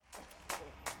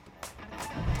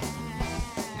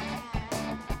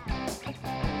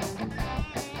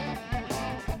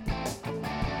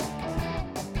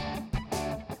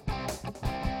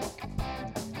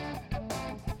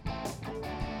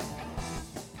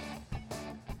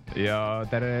ja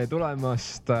tere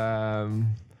tulemast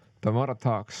Tamara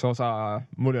tahaks osa,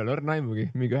 mul ei ole õrna aimugi,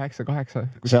 mingi 9-8.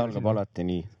 See algab alati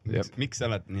nii. Miks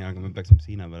alati nii, aga me peaksime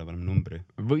Siina peale panema numbri?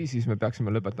 Või siis me peaksime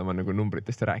lõpetama nagu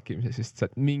numbritest rääkimise,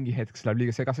 sest mingi hetk see läheb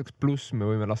liiga segaseks, pluss me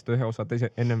võime lasta ühe osa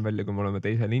teise ennem välja, kui me oleme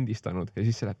teise lindistanud ja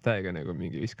siis see läheb täiega nagu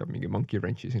viskab mingi monkey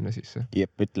wrenchi sinna sisse.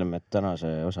 Jep, ütleme, et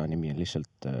tänase osa nimi on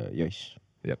lihtsalt Joss.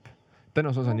 Jep.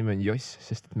 Tänase osa nimi on Joss,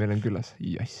 sest et meil on külas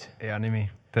Joss. Hea nimi.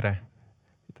 Tere.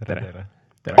 Tere.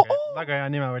 Väga hea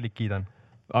nime valik, kiidan.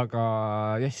 Aga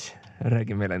Joss,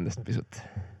 räägi meile endast pisut.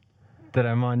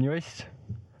 Tere, ma olen Joss.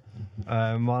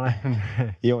 Ma olen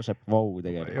Joosep Vau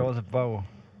tegelikult. Joosep Vau,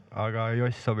 aga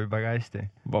Joss sobib väga hästi.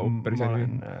 Vau, päris hea.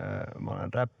 Ma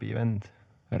olen räpivend.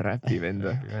 Räpivend?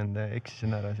 Räpivend,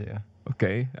 eksisin ära siia.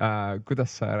 Okei, kuidas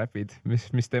sa räpid?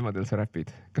 Mis teemadel sa räpid?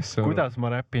 Kuidas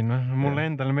ma räpin? Mulle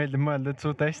endale meeldib mõelda, et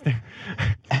suht hästi.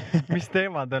 Mis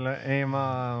teemadel? Ei,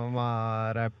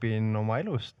 ma räpin oma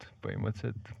elust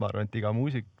põhimõtteliselt. Ma arvan, et iga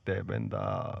muusik teeb enda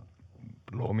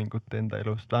loomingut enda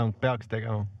elust. Vähemalt peaks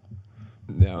tegema.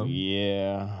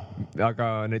 Yeah.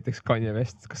 Aga näiteks Kanye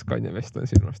West, kas Kanye West on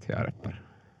sinu arust hea räppar?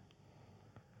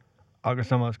 Aga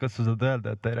samas, kas sa saad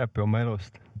öelda, et ta ei räpi oma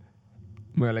elust?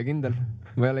 Ma ei ole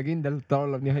kindel, ta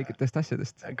oleb nii haiketest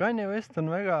asjadest. Kanye West on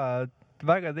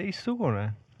väga teistsugune.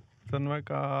 Ta on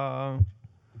väga...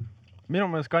 Minu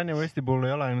meelest Kanye Westi puhul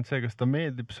ei ole ainult see, kas ta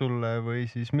meeldib sulle või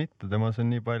siis mitte. Temas on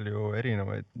nii palju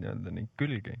erinevaid nii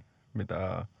külgi,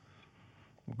 mida...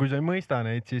 Kui sa ei mõista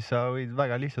neid, siis sa võid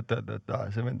väga lihtsalt öelda, et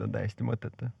see vend on täiesti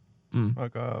mõtete.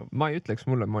 Aga... Ma ei ütleks,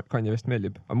 mulle Kanye West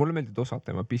meeldib, aga mulle meeldib osata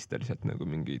tema piste lihtsalt nagu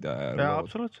mingid lood.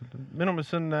 Absoluutselt. Minu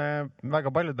meelest see on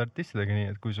väga paljude artistidega nii,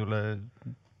 et kui sulle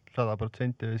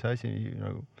 100% see asi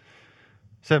nagu...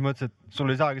 Selles mõttes, et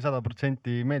sul ei saagi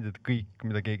 100% meeldida kõik,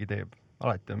 mida keegi teeb.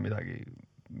 Alati on midagi,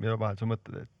 mida vahel sa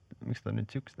mõtled, et miks ta nüüd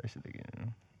siukest asja tegi.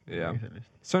 Ja.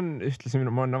 See on ühtlasi,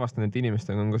 ma olen avastanud, et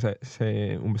inimestega on ka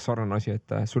see umbes sarnane asi,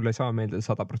 et sul ei saa meeldida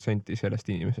 100% sellest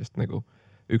inimesest nagu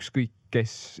ükskõik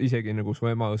kes, isegi nagu su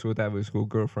ema, su õde või su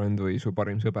girlfriend või su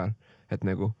parim sõber, et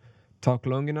nagu talk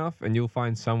long enough and you'll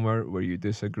find somewhere where you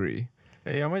disagree.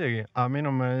 Ja muidugi, aga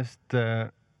minu meelest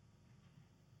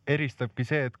eristabki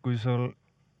see, et kui sul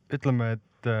ütleme,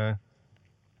 et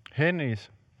Hennis,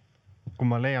 kui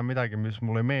ma leian midagi, mis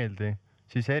mulle ei meeldi,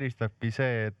 siis eristabki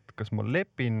see, et kas ma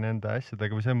lepin nende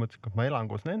asjadega või see mõttes, kas ma elan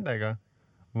koos nendega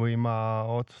või ma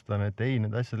otsustan, et ei,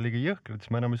 need asjad liiga jõhkrad,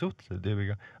 siis ma enam ei suhtle selle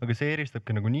tüübiga. Aga see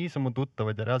eristabki nagu niisama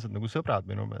tuttavad ja reaalselt nagu sõbrad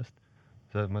minu meelest.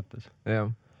 Selles mõttes.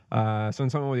 Jah. See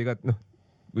on samamoodi ka,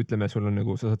 et ütleme, sul on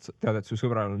nagu, sa tead, et su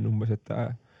sõbral on umbes, et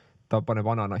ta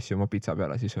paneb ananassi oma pizza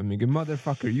peale, siis on mingi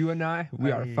motherfucker, you and I,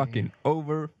 we are fucking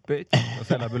over, bitch. No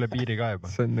see läheb üle piiri ka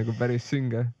juba. See on nagu päris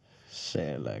sünge.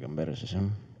 Sellega on perses,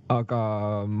 jah. Aga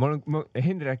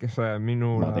Henri rääkis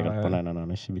minu... Ma tegelikult panen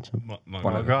ananassi pitsa. Ma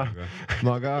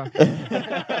ka.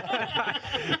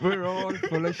 We're all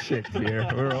full of shit here.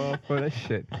 We're all full of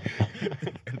shit.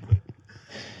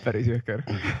 Päris jõhker.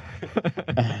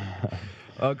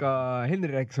 Aga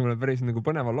Henri rääkis mulle päris nagu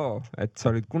põneva loo, et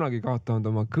sa olid kunagi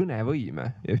kaotanud oma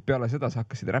kõnevõime ja peale seda sa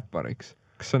hakkasid räppariks.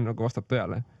 Kas see on nagu vastab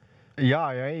tõele? Ja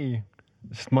ei.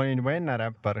 Sest ma olin juba enne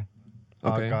räppar.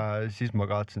 Aga siis ma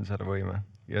kaotasin selle võime.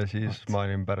 Ja siis ma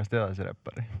olin pärast edasi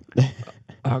räppari.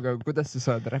 Aga kuidas sa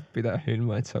saad räppida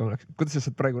ilma, et sa oleks... Kuidas sa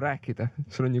saad praegu rääkida?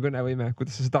 Sul on ju kõnevõime.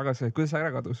 Kuidas sa tagasi... Kuidas sa ära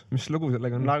kadus? Mis lugu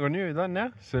sellega on? Nagu nüüd on,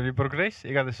 jah. See oli progress.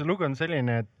 Igatahes see lugu on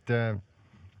selline, et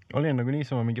olin nagu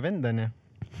niisama mingi vendan ja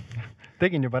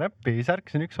tegin juba räppi. Siis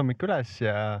ärkasin üks hommik üles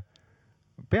ja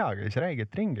peaga siis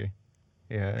räägid ringi.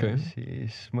 Ja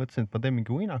siis mõtlesin, et ma teen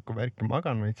mingi uinaku värki,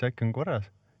 magan või see äkki on korras.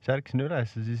 Siis ärkasin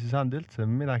üles ja siis ei saanud üldse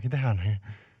midagi teha.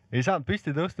 Ei saanud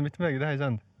püsti tõusta, mitte midagi teha ei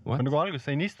saanud. Ma nagu alguses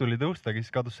sain istuli tõusta, siis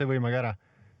kadus see võimega ära.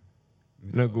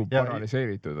 Nagu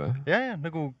paraliseeritud või? Ja,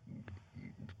 nagu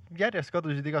järjest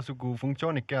kadusid igasugu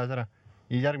funktsioonid kehas ära.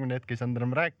 Ja järgmine hetk ei saanud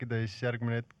enam rääkida ja siis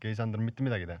järgmine hetk ei saanud enam mitte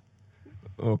midagi teha.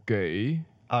 Okei.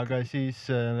 Aga siis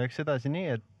läks edasi nii,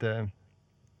 et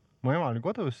mu ema oli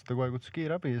kodus, ta kohe kutsus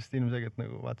kiirabi, sest ilmselgelt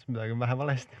nagu vaatas midagi vähe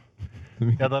valesti.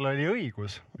 Ja tal oli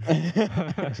õigus.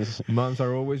 Moms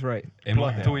are always right.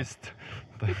 Plot twist.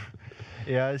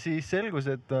 Ja siis selgus,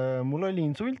 et mul oli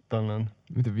insult olnud.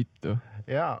 Mida vittu?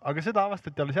 Jaa, aga seda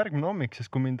avastati alles järgmine hommik, sest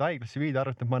kui mind haiglasse viidi,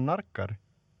 arvati, et ma olen narkar.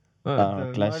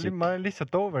 Ma olen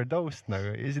lihtsalt overdosed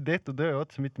nagu. Ja see tehtud öö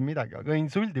otsa mitte midagi. Aga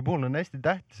insuldi puhul on hästi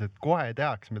tähtis, et kohe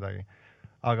tehaks midagi.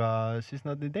 Aga siis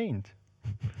nad ei teinud.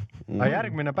 Aga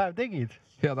järgmine päev tegid.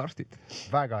 Head arstid.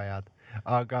 Väga head.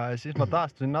 Aga siis ma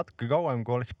taastusin natuke kauem,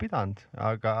 kui oleks pidanud.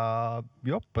 Aga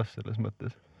joppas selles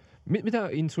mõttes. Mida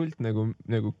insult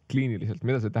nagu kliiniliselt,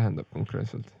 mida see tähendab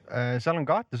konkreetselt? Seal on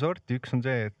 2 sorti, üks on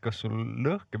see, et kas sul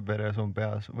lõhkeb veresoon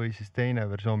peas või siis teine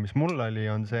versioon, mis mul oli,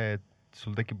 on see, et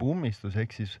sul tekib ummistus,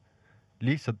 ehk siis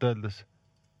lihtsalt öeldes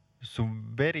su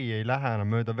veri ei lähe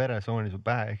enam mööda veresooni su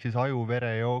pähe, ehk siis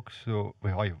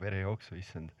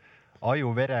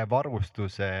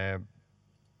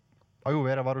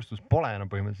ajuverevarustus pole enam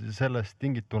põhimõtteliselt, sellest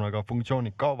tingituna ka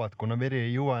funktsioonid kaovad, kuna veri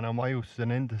ei jõua enam ajusse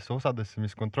nendesse osadesse,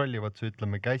 mis kontrollivad su,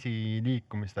 ütleme, käsi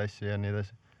liikumist, asju ja nii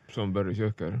edasi. See on päris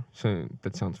jõhker.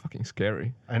 That sounds fucking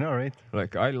scary. I know, right?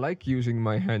 Like, I like using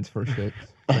my hands for shit.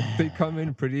 Like, they come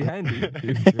in pretty handy.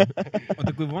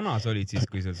 Oota, kui vana sa olid siis,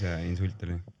 kui sul see insult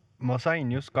oli? Ma sain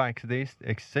just 18,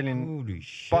 ehk siis selline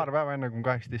paar päeva enne, kui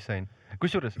 18 sain.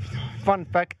 Kusjuures, fun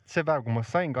fact, see päev, kui ma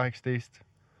sain 18,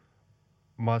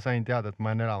 ma sain teada, et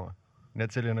ma jään elama. Nii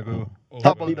et see oli nagu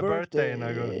double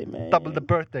the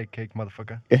birthday cake,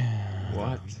 motherfucker.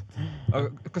 What? Aga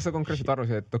kas sa konkreetselt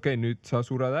arvasid, et okei, nüüd sa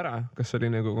sured ära? Kas see oli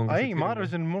nagu konkreetselt? Ei, ma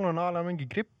arvasin, et mul on ala mingi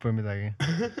gripp või midagi.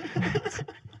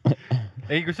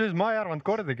 Ei, kusjuures ma ei arvanud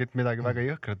kordagi, et midagi väga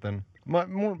jõhkrat on.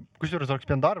 Mul kusjuures oleks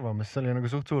pidanud arvama, sest see oli nagu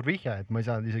suht suur vihje, et ma ei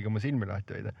saanud isegi oma silmi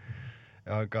lahti hoida.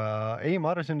 Aga ei,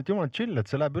 ma arvasin, et jumal chill, et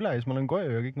see läheb üle ja siis ma olen koju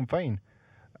ja kõik on fine.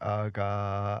 Aga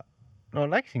no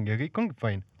läksingi ja kõik ongi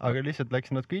fine, aga lihtsalt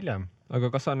läksin natuke hiljem. Aga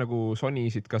kas sa nagu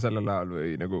sonisid ka sellel ajal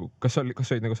või nagu, kas sa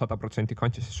olid nagu 100%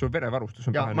 conscious, sest sul verevarustus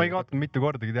on pähe? Ja, ma ei kaotanud mitu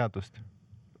kordagi teadvust.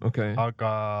 Okay.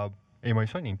 Aga ei, ma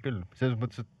ei soninud küll. Selles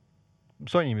mõttes, et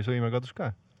sonimisvõime kadus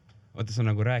ka. Oota, sa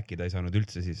nagu rääkida ei saanud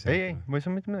üldse siis? Ei, ma ei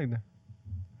saanud mitte midagi.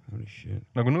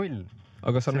 Nagu null.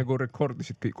 Aga sa nagu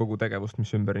rekordisid kogu tegevust,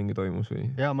 mis ümberringi toimus või?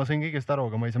 Ja, ma sain kõigest aru,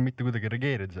 aga ma ei saanud mitte kuidagi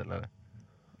reageerida sellele.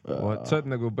 Sa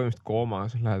oled nagu põhimõtteliselt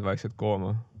koomas, lähed vaikselt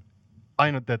kooma.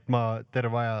 Ainult, et ma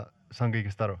terve aja saan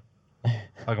kõigest aru.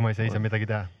 Aga ma ei saa ise midagi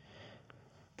teha.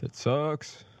 That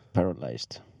sucks.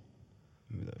 Paralyzed.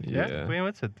 Jah,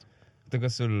 põhimõtteliselt.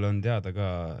 Kas sul on teada ka,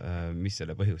 mis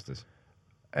selle põhjustas?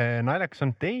 Naljaks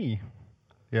on ei.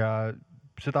 Ja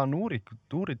seda on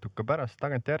uuritud ka pärast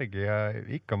tagantjärgi ja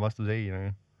ikka on vastus ei.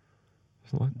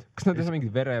 Kas nad ei saa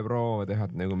mingit vereproove teha?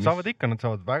 Nagu mis... Saavad ikka, nad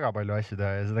saavad väga palju asju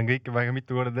teha ja seda on kõike väga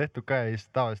mitu korda tehtud ka ja siis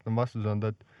tavaliselt on vastus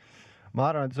olnud, et ma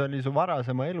arvan, et see oli su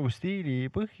varasema elustiili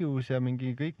põhjus ja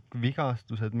mingi kõik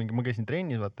vigastused, ma käisin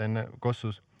trennis vaata enne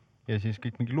Kossus ja siis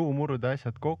kõik mingi luumurud ja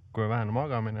asjad kokku ja vähene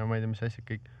magamine ja ma ei tea, mis asjad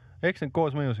kõik. Eks need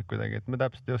koos mõjusid kuidagi, et me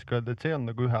täpselt ei oska öelda, et see on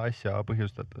nagu ühe asja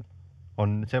põhjustatud. On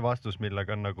see vastus,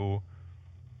 millega on nagu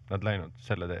nad läinud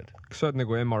selle teed. Kas sa oled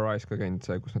nagu MRIs ka käinud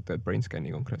see, kus nad teed brain scan'i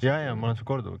konkreetselt? Ja, ma olen su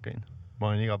korduvalt käinud. Ma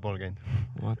olen igal pool käinud.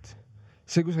 What?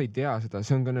 See, kui sa ei tea seda,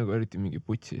 see on ka nagu eriti mingi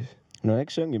putsis. No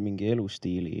eks see ongi mingi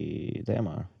elustiili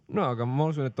teema. No, aga ma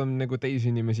usun, et on nagu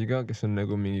teisi inimesi ka, kes on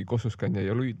nagu mingi kossus käinud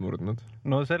ja lüüd murdnud.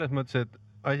 No selles mõttes, et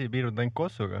asi piirud ainult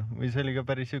kossuga. Või see oli ka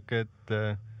päris siuke, et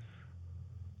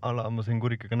ma sain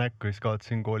kurikaga näkku ja siis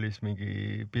kaotasin koolis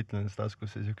mingi pitlenes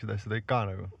taskusse ja siuksed asjad olid ka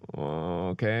nagu.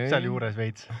 Okay. See oli juures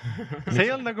veits. See ei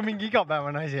olnud nagu mingi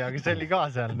igapäevane asi, aga see oli ka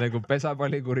seal. Nagu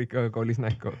pesapalli kurikaga koolis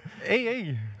näkku?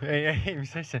 Ei,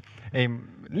 mis asja? Ei,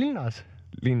 linnas.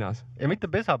 Linnas? Ja mitte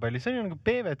pesapalli, see oli nagu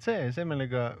PVC, see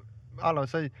millega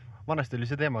vanasti oli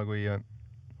see teema, kui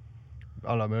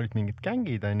me olid mingid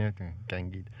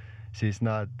gängid, siis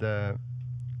nad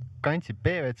kandsid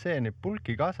PVC neid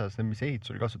pulki kaasas, mis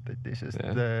ehitusel kasutati, sest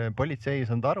politsei ei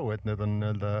saanud aru, et need on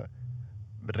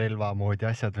relva moodi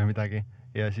asjad või midagi.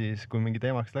 Ja siis, kui mingi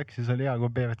teemaks läks, siis oli hea, kui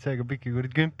PVC-ga pikki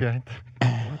kurid kümpi ainult.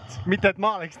 Mitte, et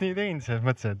ma oleks nii teinud, selles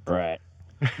mõttes, et...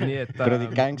 Nii, et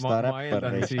ma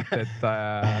eeldan siit,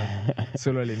 et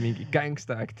sul oli mingi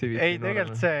gangsta activity. Ei,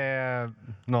 tegelikult see...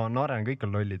 No, noorena kõik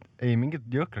on lollid. Ei, mingid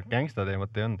jõhkrad gangsta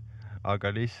teemat ei olnud. Aga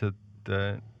lihtsalt...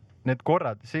 Need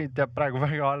korrad, see teab praegu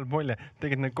väga halb mulje.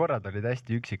 Tegelikult need korrad olid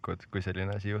hästi üksikud, kui selline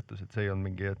asi juhtus, et see ei olnud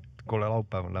mingi, et kolle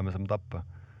laupäeval lähme saame tappa.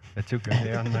 Et siuke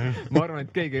ei on. Ma arvan,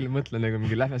 et keegi ei mõtle nagu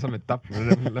mingi lähme saame tappa,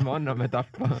 lähme anname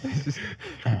tappa. Siis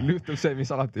juhtub see, mis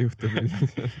alati juhtub.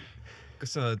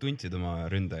 Kas sa tundsid oma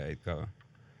ründajaid ka?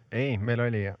 Ei, meil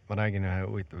oli, ma räägin ühe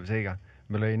huvitava seiga.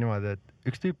 Meil oli niimoodi, et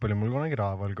üks tüüp oli mul kunagi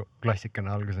raaval klassikane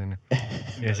alguseni.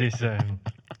 Ja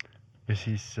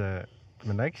siis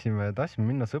me läksime, tahtsime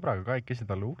minna sõbraga kaikesi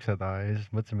talle ukse taha ja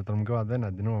siis mõtlesime, et oleme kõvad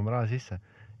vennad ja nõuame raha sisse.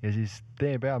 Ja siis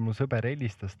tee peal mu sõber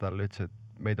helistas talle, ütles, et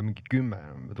meid on mingi 10,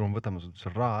 me tuleme võtame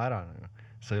sul raha ära.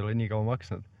 Sa ei ole nii kaua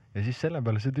maksnud. Ja siis selle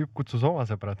peale see tüüp kutsus oma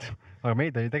sõbrad. Aga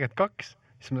meid oli tegelikult 2.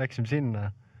 Siis me läksime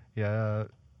sinna ja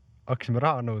hakkasime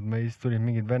raha nõudma ja siis tulid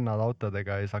mingid vennad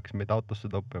autodega ja siis hakkasime meid autosse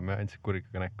toppa ja me andsid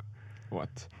kurikaga näkku.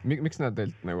 What? Miks nad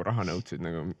teilt nagu raha nõudsid?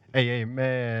 Nagu... Ei,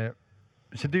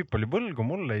 see tüüp oli võlgu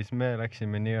mulle ja siis me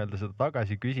läksime nii-öelda seda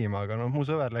tagasi küsima, aga mu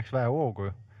sõber läks vähe hoogu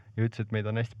ja ütles, et meid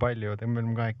on hästi palju, et me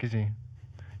oleme kahekesi.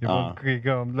 Ja kõige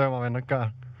kõvam löömavennad ka.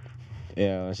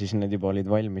 Ja siis need juba olid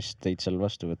valmis teid seal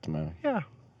vastu võtma. Jah.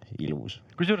 Ilus.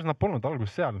 Kusjuures nad polnud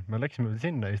alguses seal, me läksime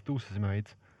sinna ja siis tuusasime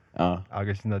veits.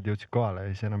 Aga siis nad jõudsid kohale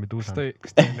ja siis enam ei tuusanud.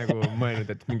 Kas te nagu mõelnud,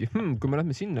 et mingi, kui me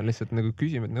lähme sinna lihtsalt nagu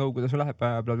küsime, et kuidas sul läheb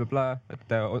bla, et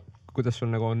kuidas sul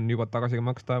nagu on juba tagasi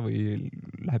maksta või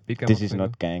läheb pikemaks? This is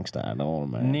not gangsta at all,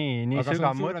 man. Nii aga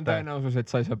sügav suurem tõenäosus,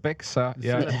 et sa ei saa peksa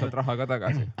ja saad raha ka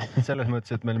tagasi. Selles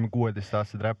mõttes, et me olime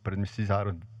 16-aastased räpparid, mis siis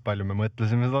arvad, palju me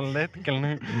mõtlesime tol hetkel.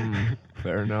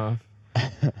 Fair enough.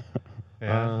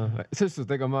 Selles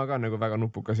suhtes, ega ma ka nagu väga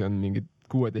nupukas ja on mingid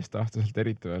 16-aastaselt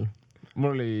eriti veel.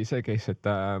 Mul oli see case, et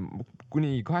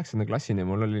kuni 8. klassini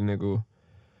mul oli nagu,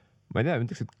 ma ei tea,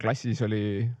 ütleks, et klassis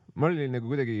oli, mul oli nagu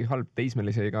kuidagi halb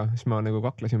teismeliseiga, siis ma nagu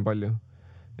kaklesin palju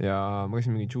ja ma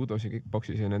käisin mingi judos ja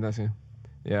kickboxis ja nii edasi.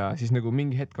 Ja siis nagu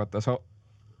mingi hetk vaata,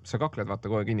 sa kakled vaata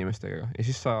kogu aeg inimestega ja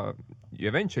siis sa you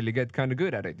eventually get kind of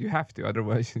good at it, you have to,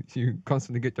 otherwise you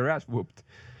constantly get your ass whooped.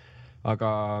 Aga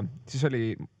siis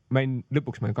oli,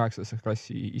 lõpuks ma 8.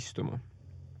 klassi istuma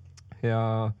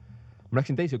ja ma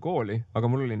läksin teise kooli, aga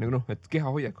mul oli nagu et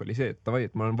kehahoiak oli see, et davai,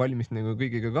 et ma olen valmis nagu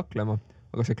kõigiga kaklema,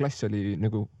 aga see klass oli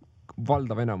nagu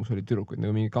valdav enamus oli tüdrukuid,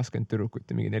 nagu mingi 20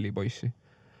 tüdrukut ja mingi 4 poissi.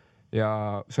 Ja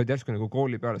sa olid järsku nagu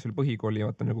kooli peale, seal põhikooli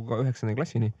ja vaata nagu ka 9.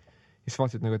 klassini ja siis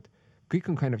vaatasid nagu, et kõik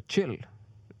on kind of chill.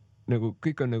 Nagu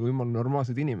kõik on nagu jumal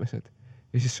normaalsed inimesed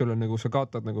ja siis sul on nagu, sa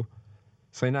kaotad nagu,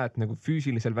 sa ei näe, et nagu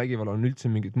füüsilisel vägivallal on üldse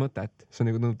mingit mõtet, see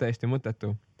on nagu täiesti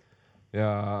mõttetu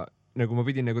ja nagu ma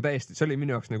pidin nagu täiesti, see oli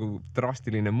minu jaoks nagu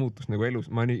drastiline muutus nagu elus,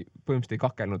 ma põhimõtteliselt ei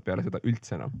kakelnud peale seda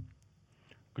üldse enam.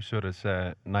 Kusjuures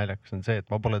naljakas on see,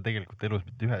 et ma pole tegelikult elus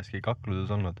mitte üheski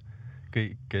kakluses olnud.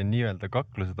 Kõik nii-öelda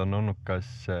kaklused on olnud kas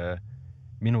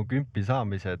minu kümpi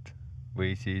saamised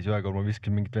või siis ühe kord ma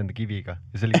viskasin mingit venda kiviga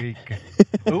ja see oli kõik.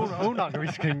 Õunaga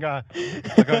viskasin ka,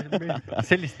 aga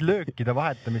sellist löökide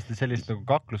vahetamist ja sellist nagu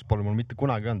kaklust pole mul mitte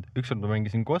kunagi olnud. Ükskord ma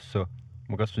mängisin kossu,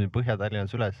 ma kasvasin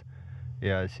Põhja-Tallinnas üles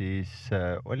ja siis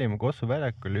olime Kossu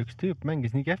väljakul ja üks tüüp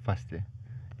mängis nii kehvasti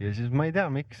ja siis ma ei tea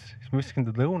miks, siis ma viskasin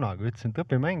teda õunaga, ütlesin, et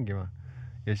õpi mängima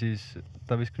ja siis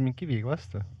ta viskas mind kiviga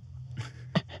vastu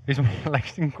ja siis ma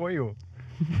läksin koju.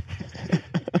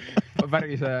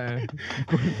 Päris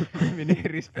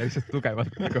kulmineeris päriselt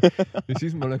tugevalt nagu. Ja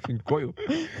siis ma läksin koju.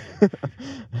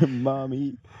 Mami.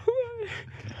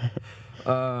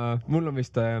 Mul on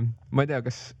vist, ma ei tea,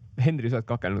 kas Henri sa oled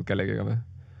kakelnud kellegiga või?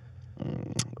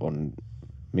 On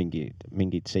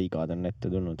mingid seigad on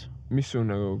ette tulnud. Mis sul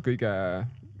nagu kõige,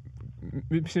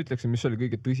 mis ütleksin, mis oli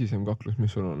kõige tõsisem kaklus,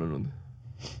 mis sul on olnud?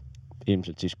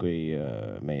 Ilmselt siis, kui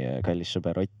meie kallis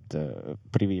sõber Ott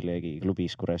privileegi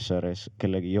klubis Kuressaares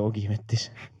kellegi joogi võttis.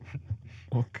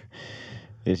 Ok.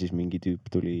 Ja siis mingi tüüp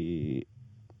tuli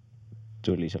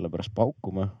selle pärast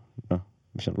paukuma,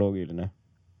 mis on loogiline.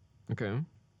 Okay.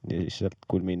 Ja siis sealt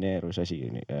kulmineerus asi ja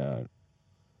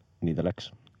nii ta läks.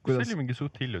 See oli mingi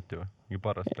suht hiljuti või? Mingi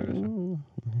paar aastat tagasi?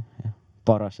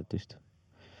 Paar aastat vist.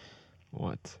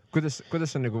 What? Kuidas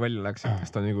see nagu välja läks?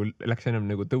 Kas ta nagu läks enam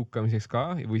nagu tõukamiseks ka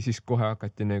või siis kohe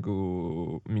hakati nagu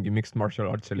mingi mixed martial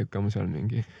arts lükkama seal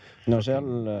mingi? No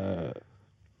seal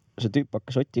see tüüp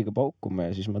hakkas Otiga paukuma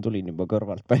ja siis ma tulin juba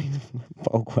kõrvalt päin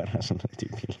paugu ära selle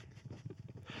tüübil.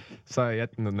 Sa ei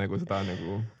jätnud nagu seda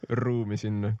nagu ruumi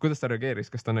sinna. Kuidas ta reageeris?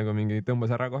 Kas ta nagu mingi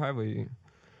tõmbas ära kohe või?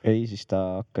 Ei, siis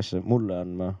ta hakkas mulle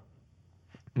andma.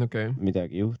 Okay.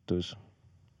 Midagi juhtus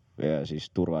ja siis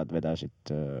turvad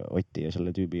vedasid Oti ja selle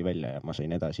tüübi välja ja ma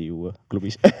sain edasi juua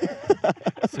klubis.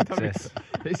 Success.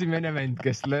 Esimene vend,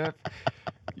 kes lööb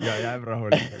ja jääb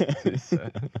rahulikult. Siis,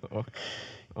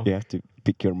 You have to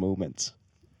pick your moments.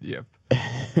 Jep.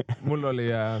 Mul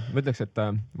oli, ma ütleks, et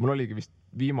mul oligi vist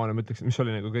viimane, ma ütleks, mis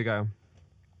oli nagu kõige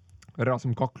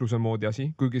reaalsem kakluse moodi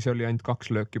asi, kuigi see oli ainult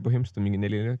 2 lööki põhimõtteliselt, mingi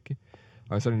 4 lööki.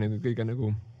 Aga see oli nagu kõige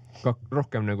nagu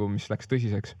rohkem nagu, mis läks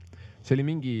tõsiseks. See oli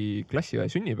mingi klassiõe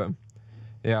sünnipäev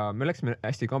ja me läksime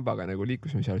hästi kambaga nagu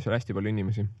liikusime seal hästi palju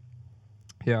inimesi.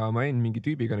 Ja ma jäin mingi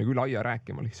tüübiga nagu üle aia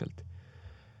rääkima lihtsalt.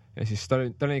 Ja siis ta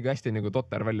oli nagu hästi nagu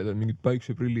totter välja, ta oli mingid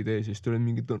päikseprillid ees ja siis ta oli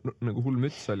mingi nagu hull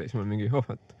müts oli, siis ma mingi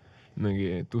mingi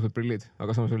tuused prillid,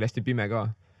 aga samas oli hästi pime ka.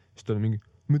 Siis ta oli mingi,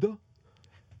 mida?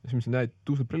 Ja siis ma ütlesin, näed,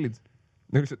 tuused prillid.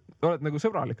 Oled nagu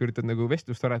sõbralik, üritad nagu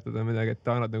vestlust aretada midagi, et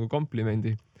ta annad nagu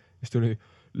komplimendi. Siis ta oli,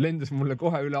 lendas mulle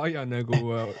kohe üle aia nagu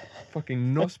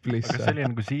fucking nosplisse. Aga see oli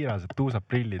nagu siiras, et tuusad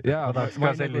prillid. Jaa,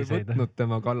 ma ei nagu võtnud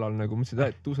tema kallal nagu, mõtlesin,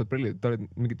 et tuusad prillid, ta oli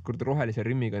mingid kord rohelise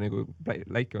rimmiga nagu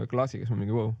läikiva klaasiga, siis ma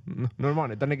mingi wow,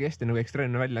 normaalne, ta nägi hästi nagu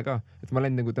ekstreemne välja ka, et ma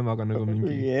lähen nagu temaga nagu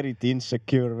mingi... Eriti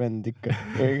insecure vend ikka.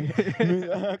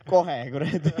 Kohe,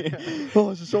 kuradi. Sa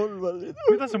solvad.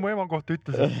 Mida sa mu ema kohta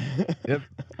ütlesid? Jep,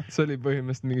 see oli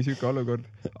põhimõtteliselt mingi siuke olukord,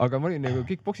 aga ma olin nagu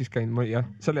kickboxis käinud, ja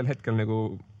sellel hetkel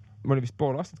nagu ma olin vist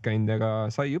pool aastat käinud, aga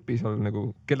sa ei õpi seal nagu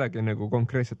kellegi nagu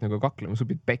konkreetselt nagu kaklema, sa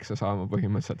pid peksa saama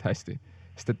põhimõtteliselt hästi.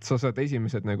 Sest et sa saad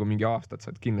esimesed nagu mingi aastad,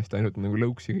 saad kindlasti ainult nagu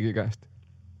lõuksi kõigi käest.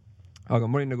 Aga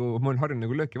ma olin harjunud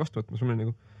nagu lööki vastu võtma, ma olin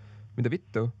nagu, mida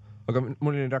vittu, aga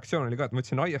mul oli reaktsioon oli ka, et ma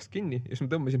võtsin aiast kinni ja siis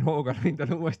ma tõmbasin hooga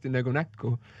talle uuesti nagu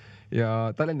näkku ja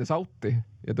ta lendas auti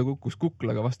ja ta kukkus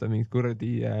kuklaga vastu mingit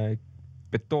kuradi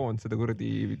betoon, seda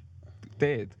kuradi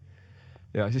teed.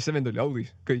 Ja siis see vend oli audis,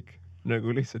 kõik.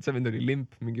 Nagu lihtsalt, see vend oli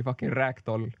limp, mingi fucking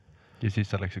ragdoll. Ja siis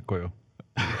sa läksid koju?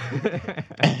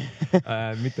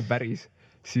 Mitte päris.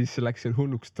 Siis läks seal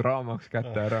hulluks draamaks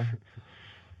kätte ära.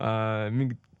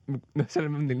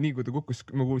 Selle mõndil nii kui ta kukkus,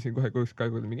 ma kuulsin kohe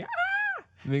kaiguda mingi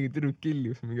tüdruk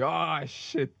kiljus, mingi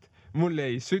shit. Mul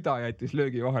jäi süda jättis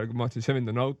löögi vahel, kui ma vaatasin, see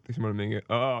vend on out, siis ma olin mingi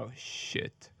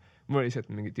shit. Mul oli lihtsalt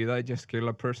mingi did I just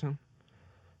kill a person?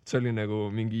 See oli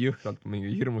nagu mingi jõhkralt,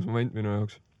 mingi hirmus moment minu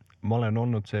jaoks. Ma olen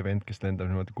olnud see vend, kes lendab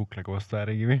niimoodi kuklega vastu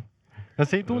äärekivi. Ja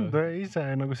see ei tundu ise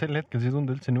nagu sel hetkel, see ei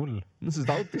tundu üldse nii hull. No see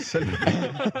autis selle.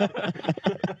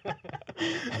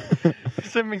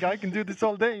 See on mingi I can do this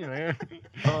all day.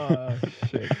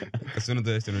 Shit. Kas sul on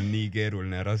tõesti nii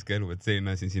keeruline ja raske elu, et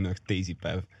selline asi sinu jaoks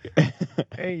teisipäev?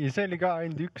 Ei, see oli ka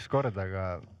ainult üks kord,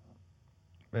 aga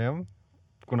jah,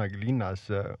 kunagi linnas,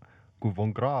 kui Von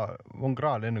Graal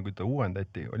enne kui ta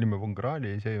uuendati, olime Von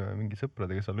Graali ja sõime mingi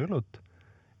sõpradega seal õlut.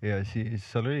 Ja siis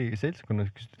seal oli seltskonnas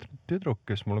üks tüdruk,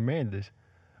 kes mulle meeldis,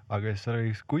 aga seal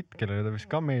oli üks kutt, kellele ta vist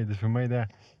ka meeldis või ma ei tea.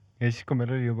 Ja siis, kui meil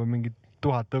oli juba mingi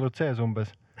 1000 õlut sees umbes,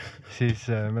 siis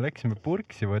me läksime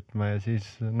purksi võtma ja siis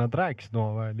nad rääkisid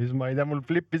omavahel. Ja siis ma ei tea, mul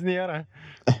flippis nii ära.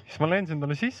 Siis ma lendasin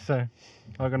talle sisse,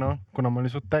 aga kuna ma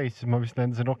olin suht täis, siis ma vist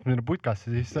lendasin rohkem sinna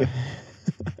putkasse sisse.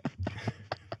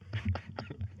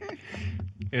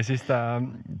 Ja siis ta...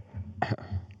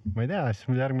 Ma ei tea, siis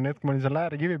järgmine hetk ma olin seal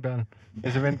äärekivi peal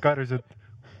ja see vend karjus, et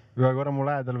ühe korra mu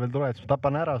lähedal veel tuleb, siis ma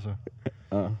tapan ära su.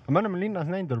 Me oleme linnas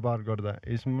näinud veel paar korda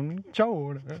ja siis ma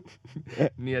tšau.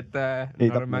 Nii et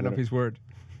not a man of his word.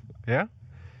 Jah?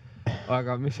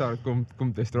 Aga mis sa oled,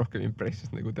 kumb teist rohkem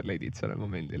impressis nagu te leidid sellel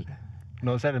momendil?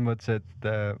 No selles mõttes, et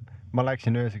ma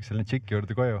läksin ööseks selle tšiki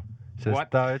juurde koju.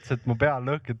 Sest ta ütles, et mu peal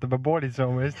lõhk, et ta peab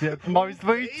hoolitsema eest, et ma vist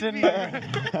võitsin.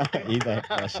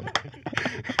 Idekas.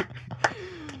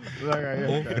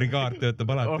 Ohvrikaart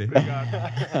töötab alati.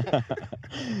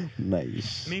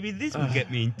 Nice. Maybe this will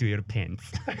get me into your pants.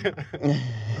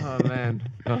 Oh man.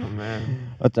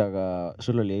 Oota, aga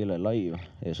sul oli eile live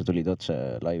ja sa tulid otse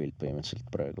laivilt põhimõtteliselt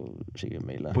praegu siia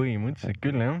meile. Põhimõtteliselt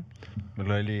küll, jah.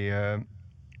 Mul oli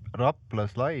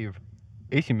Raplas live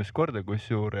esimest korda, kus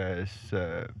juures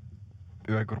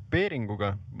ühe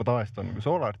grupeeringuga, ma tavaliselt on nagu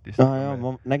soolartist. Jaa,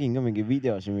 ma nägin ka mingi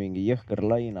videos ja mingi jõhker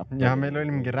line-up. Ja meil oli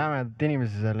mingi rämedat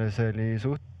inimesi seal ja see oli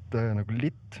suht nagu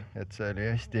lit, et see oli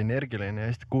hästi energiline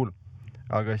ja hästi cool.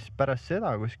 Aga siis pärast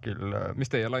seda kuskil... Mis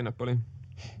teie line-up oli?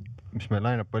 Mis meil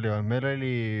line-up oli? Meil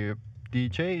oli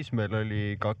DJs, meil oli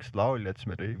 2 lauljat,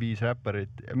 meil oli 5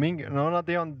 räpparit. Nad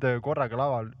ei olnud korraga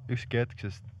laval ükski hetk,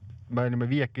 sest me olime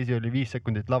 5 oli 5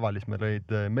 sekundit laval, siis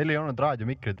meil ei olnud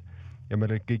raadiomikrid. Ja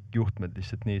meil olid kõik juhtmed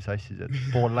lihtsalt nii sassis, et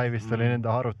pool laivist oli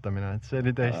nende harutamine, et see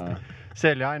oli tõesti,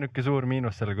 see oli ainuke suur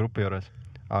miinus selle grupi juures,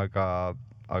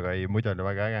 aga ei, muidu oli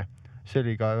väga äge. See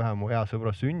oli ka ühe mu hea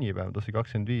sõbra sünnipäev, ta oli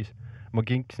 25. Ma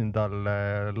kinksin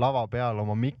talle lava peal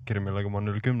oma mikri, millega ma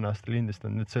olen üle 10 aastal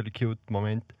lindistanud, nüüd see oli cute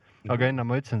moment. Aga enne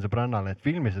ma ütlesin sõbrannale, et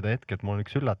filmi seda hetke, et mul on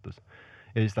üks üllatus.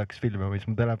 Ja siis ta hakkas filmima, siis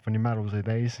mu telefoni mälu sai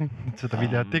täis. Seda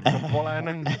videot ikka pole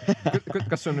enam.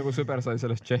 Kas sul nagu sõber sai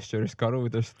sellest gesture'ist ka aru,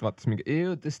 vaatas mingi,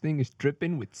 ew, this thing is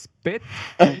dripping with spit.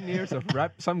 10 years of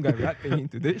rap, some guy rapping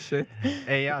into this shit.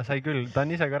 Ei jaa, sai küll. Ta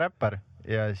on ise ka räppar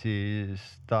ja siis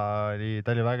ta oli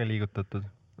väga liigutatud.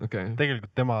 Okay.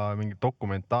 Tegelikult tema mingi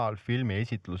dokumentaalfilmi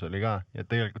esitlus oli ka ja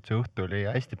tegelikult see õhtu oli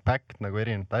hästi packed nagu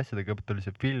erinevate asjadega. Kõigepealt oli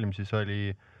see film, siis oli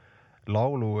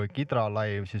laulu Kidra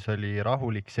live, siis oli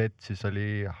rahulik set, siis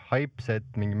oli hype set,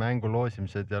 mingi mängu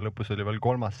loosimised ja lõpus oli veel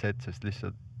 3. set, sest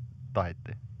lihtsalt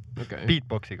taheti. Okay.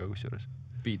 Beatboxiga kusjuures.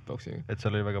 Beatboxiga. Et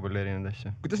seal oli väga palju erinevaid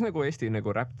asju. Kuidas nagu Eesti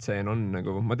nagu rap-tseen on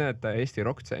nagu, ma tean, et Eesti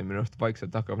rock-tseen minu arust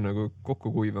vaikselt hakkab nagu kokku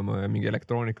kuivama ja mingi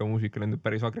elektroonikamuusika lendab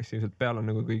päris agressiivselt peale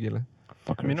nagu kõigile.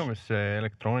 Minu meelest see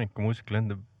elektroonikamuusika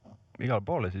lendab igale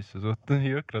poole sisse suht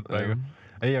jõkralt praegu.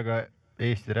 Ei, aga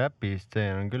Eesti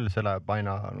räpistseen on küll, see läheb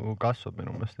aina nagu kasvab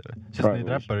minu meelest. Sest neid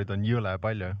räpparid on jõle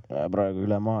palju. Praegu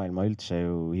üle maailma üldse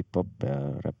ju hip-hop ja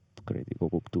räpp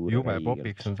kogub tuuri jube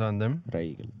popiks on saanud, jah.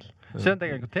 Räigelt. See on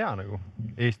tegelikult hea nagu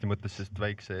Eesti mõttes, sest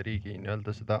väikse riigi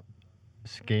nii-öelda seda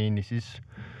skeeni siis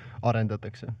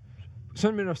arendatakse. See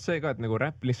on minu arust see ka, et nagu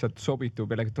räpp lihtsalt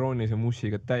sobitub elektroonilise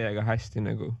muusika täiega hästi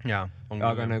nagu.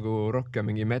 Aga nagu rock ja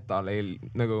mingi metal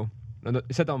nagu no,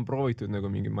 seda on proovitud nagu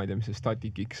mingi, ma ei tea, mis see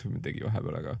Static X või midagi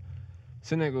vahepeal, aga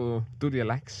see nagu tuli ja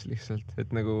läks lihtsalt,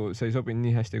 et nagu see ei sobinud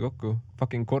nii hästi kokku.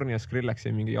 Fucking Korn ja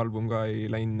Skrillexi mingi album ka ei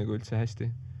läinud nagu üldse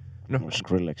hästi.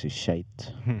 Skrillexi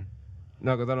shite.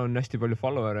 No aga tal on hästi palju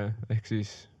follower'e, ehk siis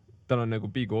tal on nagu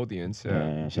big audience.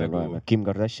 Ja seal nagu... Kim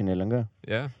Kardashianil on ka.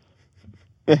 Yeah.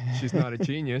 She's not a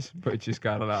genius, but she's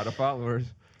got a lot of followers.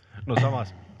 No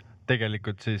samas,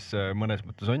 tegelikult siis mõnes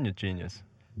mõttes on ju genius.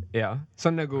 Jaa,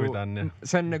 see on nagu,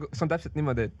 see on täpselt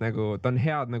niimoodi, et nagu ta on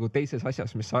head nagu teises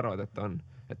asjas, mis sa arvad, et ta on.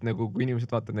 Et nagu kui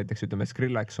inimesed vaatavad näiteks, ütleme,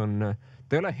 Skrillex on,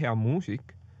 ta ei ole hea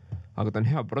muusik, aga ta on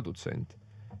hea produtsent.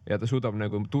 Ja ta suudab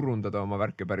nagu turundada oma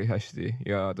värke päris hästi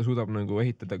ja ta suudab nagu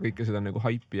ehitada kõike seda nagu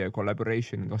hype'i ja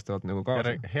collaboration'id vastavalt nagu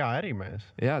kaasa. Hea ärimees.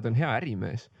 Jaa, ta on hea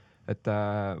ärimees. Et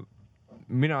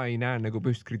mina ei näe nagu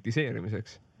põhjust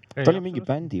kritiseerimiseks. Ta oli mingi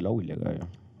bändi laulja ka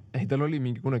ju. Ei, tal oli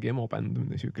mingi kunagi emo-bänd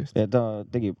või sükest. Ja ta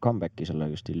tegi comeback'i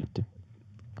selle just hiljuti.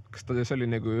 Kas ta see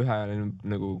oli nagu ühe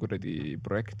nagu kuradi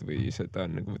projekt või ta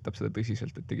nagu võtab seda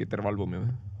tõsiselt, et tegi terve albumi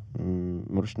või?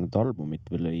 Murust need albumit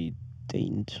veel ei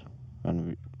teinud.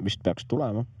 Vist peaks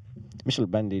tulema. Mis sul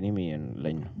bändi nimi on,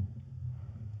 Len?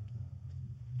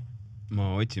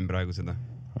 Ma otsin praegu seda.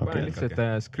 Pane lihtsalt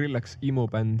Skrillex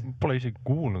emo-bänd. Pole isegi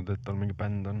kuulnud, et tal mingi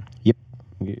bänd on. Jep,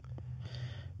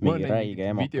 mingi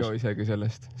räige emakas. Video isegi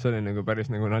sellest, see oli nagu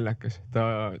päris nagu naljakas.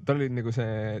 Ta oli nagu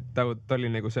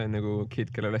see nagu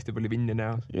kid, kellel hästi palju vinni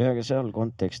näos. Ja, aga seal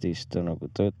kontekstis ta nagu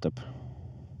töötab.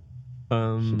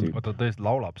 Oota, ta tõesti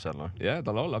laulab seal või? Jaa,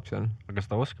 ta laulab seal. Aga kas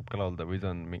ta oskab ka laulda või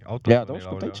ta on mingi autotoni laulja? Jaa, ta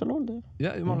oskab täitsa laulda.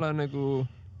 Jaa, jumala nagu...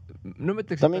 No ma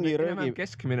ütleks, ta mingi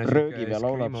röögib ja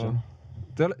laulab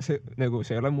seal. See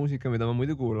ei ole muusika, mida ma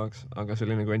muidu kuulaks, aga see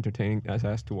oli nagu entertaining as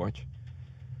ass to watch.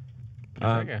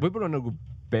 Võib-olla nagu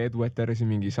Bedwetterisi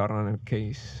mingi sarnane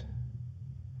case.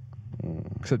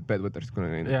 Kas sa oled Bedwetterist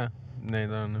kunagi näinud? Jah,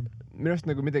 neid on. Minu arust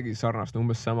nagu midagi sarnast,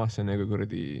 umbes samasse nagu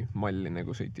kuradi malli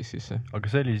nagu sõitis sisse.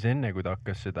 Aga see oli siis enne, kui ta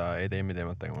hakkas seda EDM-i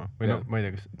teemat tegema? Või no, ma ei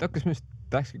tea, kas... Ta hakkas minust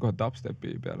tähski kohe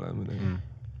dubstepi peale midagi.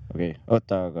 Okei,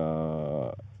 oota, aga...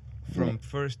 From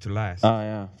first to last.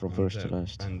 Jaa, from first to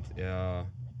last. Ja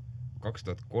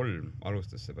 2003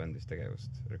 alustas see bändis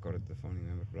tegevust. Record the phone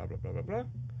number, bla.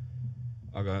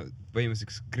 Aga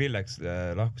põhimõtteliselt Skrillex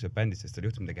lahkus bändist, sest tal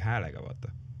juhtus midagi häälega,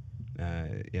 vaata.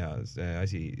 Ja see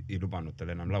asi ei lubanud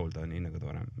tal enam laulda, nii nagu ta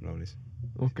varem laulis.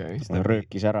 Okay.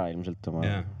 Röökis ära ilmselt oma...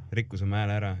 Jaa, rikkus oma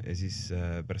hääle ära ja siis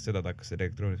pärast seda ta hakkas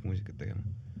elektroonilist muusikat tegema.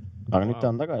 Aga nüüd ta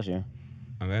on tagasi, jah?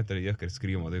 Aga jah, ta oli jõhker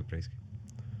skriimo tüüp reiski.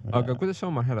 Aga kuidas sa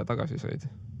oma hääle tagasi said?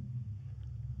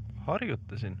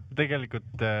 Harjutasin.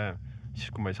 Tegelikult siis,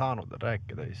 kui ma ei saanud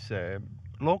rääkida, siis see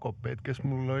logopeed, kes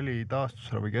mul oli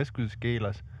taastusravikeskuses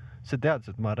Keilas, see teadis,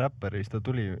 et ma räppar ja siis ta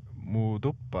tuli mu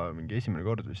tuppa mingi esimene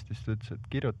kord vist, siis ta ütles, et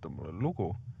kirjuta mulle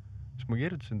lugu. Siis ma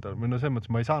kirjutasin tal, või no selles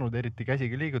mõttes ma ei saanud eriti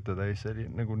käsiga liigutada ja siis oli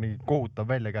nagu nii kohutav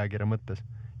välja käekirja mõttes.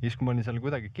 Ja siis, kui ma olin seal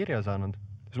kuidagi kirja saanud,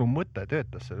 siis mu mõte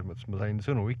töötas selles mõttes, ma sain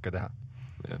sõnu ikka teha.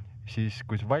 Ja. Siis,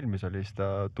 kui see valmis oli, siis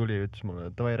ta tuli ja ütles mulle,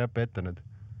 et davai räppi ette nüüd.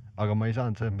 Aga ma ei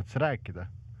saanud selles mõttes rääkida.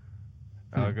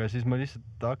 Aga siis ma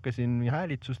lihtsalt hakkasin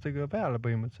häälitsustega peale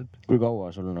põhimõtteliselt. Kui kaua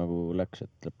sul nagu läks,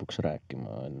 et lõpuks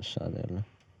rääkima ennast saada jälle?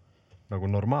 Nagu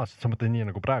normaalselt, sa mõtled nii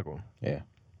nagu praegu? Yeah.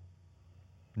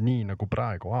 Nii nagu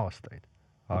praegu aastaid.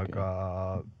 Aga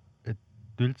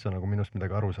et üldse nagu minust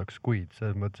midagi aru saaks kuid,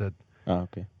 selles mõttes, et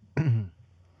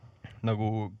nagu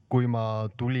kui ma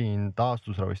tulin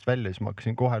taastusravist välja, siis ma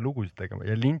hakkasin kohe lugusid tegema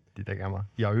ja linti tegema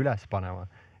ja üles panema.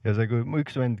 Ja see, kui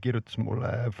üks vend kirjutas mulle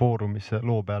foorumisse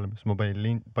loo peale, mis ma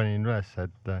panin üles,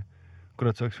 et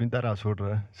kurat, sa oleks võinud ära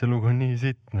surra. See lugu on nii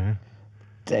sittne.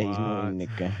 Täis munn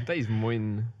ikka. Täis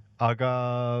munn. Aga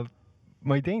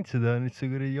ma ei teinud seda, nüüd see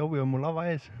kuradi Jovi on mul lava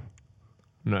ees.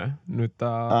 No, nüüd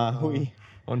ta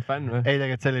on fänn või? Ei,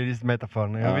 tegelikult see oli lihtsalt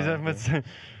metafoorne. Ja mis mõttes,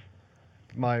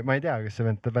 ma ei tea, kas see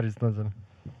vend päriselt on seal.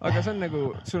 Aga see on nagu,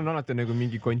 sul on alati nagu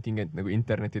mingi kontingent nagu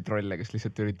internetitrolle, kes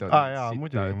lihtsalt üritavad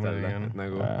sita ütelda.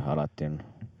 Nagu... Alati on.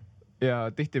 Ja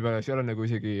tihtipeale see ei ole nagu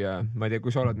isegi, ma ei tea,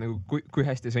 kui sa oled nagu, kui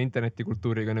hästi sa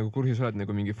internetikultuuriga nagu kursis oled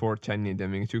nagu mingi 4chan'id ja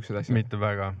mingid siuksed asjad. Mitte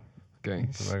väga. Okay.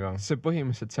 See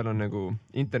põhimõtteliselt seal on nagu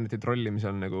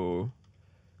internetitrollimisel nagu,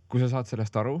 kui sa saad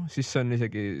sellest aru, siis see on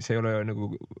isegi, see ei ole nagu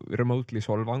remotely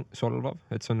solvav,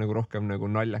 et see on nagu rohkem nagu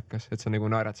naljakas, et sa nagu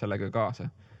naerad sellega kaasa.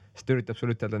 Sest ta üritab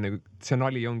sul ütelda nagu, see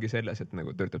nali ongi selles, et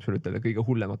nagu ta üritab sul ütelda kõige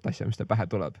hullemat asja, mis ta pähe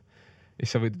tuleb. Ja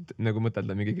siis sa võid nagu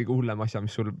mõtelda mingi kõige hullem asja,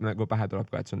 mis sul nagu pähe tuleb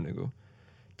ka, et see on nagu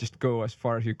just go as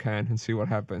far as you can and see what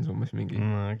happens, umbes mingi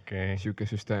siuke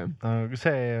süsteem. Aga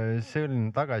see oli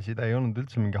tagasiside ei olnud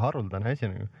üldse mingi haruldane asi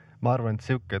nagu. Ma arvan, et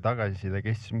siuke tagasiside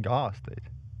kestis mingi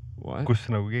aastaid. Kus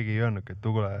nagu keegi ei öelnud, et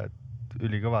tule, et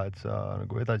ülikõva, et sa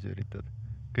nagu edasi üritad.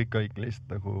 Kõik olid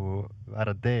lihtsalt nagu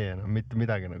ära tee, no mitte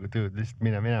midagi nagu tööd, lihtsalt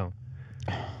mine minema.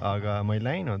 Aga ma ei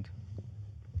läinud.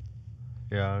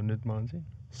 Ja nüüd ma olen siin.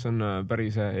 See on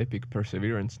päris epic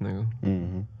perseverance nagu.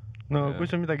 No kui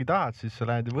sa midagi tahad, siis sa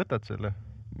lähed ja võtad selle.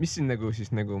 Mis sind nagu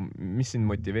siis nagu, mis sind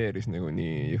motiveeris nagu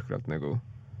nii jõhkralt nagu,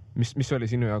 mis oli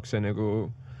sinu jaoks see nagu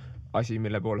asi,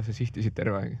 mille poole sa sihtisid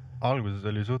terve aeg? Alguses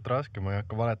oli suht raske, ma ei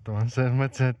hakka valetama, selles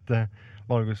mõttes, et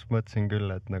ma alguses mõtlesin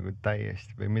küll, et nagu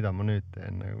täiesti või mida ma nüüd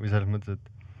teen nagu, või selles mõttes, et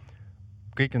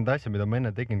kõik need asjad, mida ma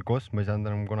enne tegin, kost ma ei saanud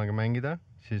enam kunagi mängida,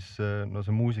 siis no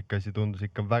see muusikaasi tundus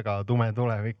ikka väga tume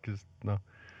tulevik, sest noh,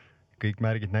 kõik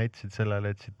märgid näitasid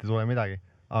sellele, et siit ei tule midagi.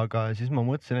 Aga siis ma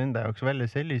mõtlesin enda jaoks välja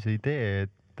sellise idee,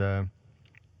 et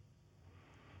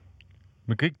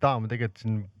me kõik tahame tegelikult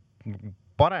siin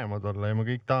paremad olla ja me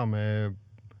kõik tahame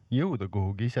jõuda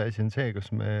kuhugi. Iseasi on see, kas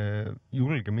me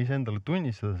julgeme ise endale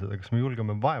tunnistada seda, kas me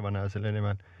julgeme vaeva näha selle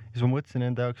nimel. Siis ma mõtlesin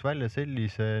enda jaoks välja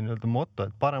sellise nii-öelda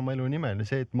motto, et parema elu nimel ja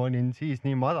see, et ma olin siis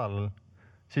nii madalal,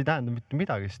 see ei tähenda mitte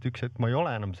midagi, sest üks hetk ma ei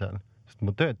ole enam seal, sest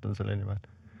ma töötan selle nimel.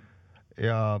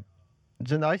 Ja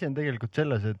see asi on tegelikult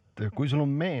selles, et kui sul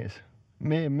on mees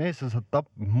sa saad tappa,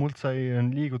 mult sai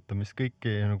liigutamist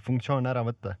kõiki nagu funktsioone ära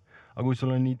võtta. Aga kui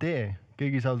sul on idee,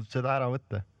 keegi saab seda ära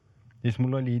võtta, siis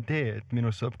mul oli idee, et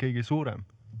minust saab keegi suurem.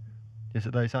 Ja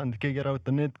seda ei saanud keegi ära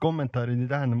võtta, need kommentaarid ei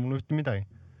tähenda mulle ühte midagi.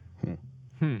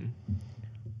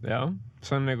 Jah,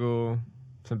 see on nagu,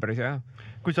 see on päris hea.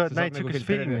 Kui sa oled näinud sellist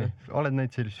filmi, oled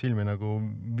näinud sellist filmi nagu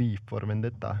V for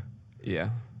Vendetta.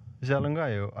 Yeah. Seal on ka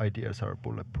ju ideas are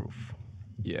bulletproof.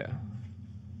 Yeah.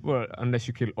 Well, unless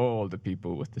you kill all the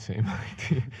people with the same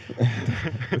idea.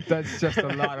 But that's just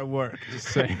a lot of work, just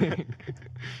saying.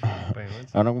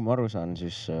 Aga nagu ma aru saan,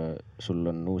 siis sul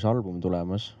on uus album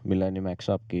tulemas, mille nimeks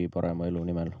saabki Parema elu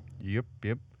nimel.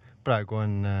 Jep. Praegu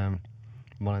on,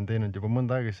 ma olen teinud juba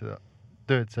mõnda aega seda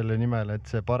tööd selle nimel, et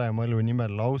see Parema elu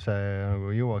nimel lause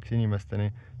nagu jõuaks inimesteni.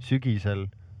 Sügisel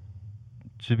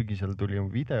tuli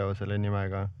video selle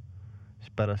nimega.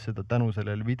 Siis pärast seda tänu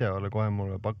sellele videole kohe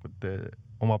mulle pakuti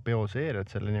oma peoseeriat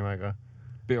selle nimega.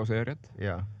 Peoseeriat?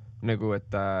 Jaa. Nagu, et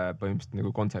põhimõtteliselt nagu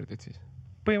kontserdid siis?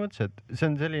 Põhimõtteliselt, see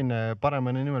on selline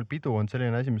Parema nimel pidu on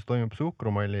selline asi, mis toimub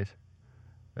Suhkrumallis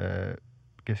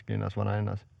kesklinnas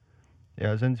Vanalinnas.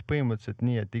 Ja see on siis põhimõtteliselt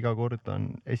nii, et iga kord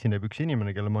esineb üks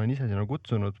inimene, kelle ma olen ise sinna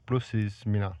kutsunud, pluss siis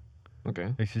mina.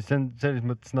 Okay. Ehk siis see on selles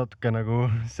mõttes natuke nagu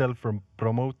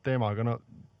self-promote teema, aga no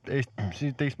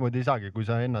teistmoodi ei saagi, kui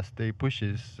sa ennast ei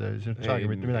pushi, siis ei saagi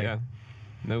mitte midagi. Yeah.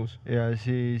 Nõus. Ja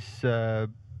siis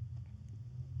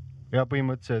ja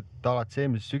põhimõtteliselt alates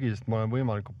eelmisest sügisest ma olen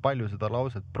võimalikult palju seda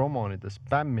lauset promonida,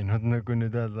 spämminud, nagu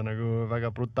nüüd öelda nagu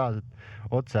väga brutaalselt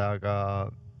otse, aga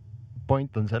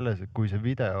point on selles, et kui see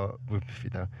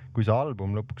kui see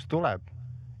album lõpuks tuleb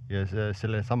ja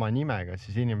selle sama nimega,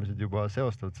 siis inimesed juba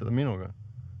seostavad seda minuga.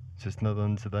 Sest nad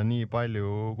on seda nii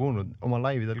palju kuulnud. Oma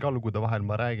laividel ka lugude vahel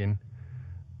ma räägin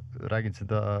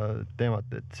seda teemat,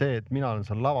 et see, et mina olen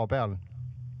seal lava peal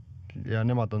ja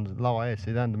nemad on lava ees,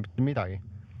 see ei tähenda mitte midagi.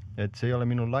 Et see ei ole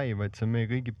minu laiv, vaid see on meie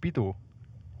kõigi pidu.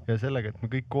 Ja sellega, et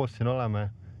me kõik koos siin oleme,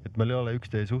 et meil ei ole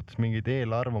üksteise suhtes mingeid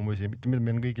eelarvamusi, mitte mida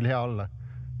meil on kõigil hea olla.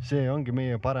 See ongi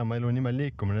meie parema elu nimel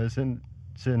liikumine.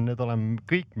 Need oleme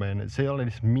kõik meie, see ei ole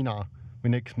lihtsalt mina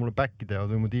või need, kes mulle back'i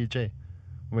teevad või mu DJ.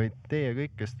 Või teie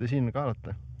kõik, kes te siin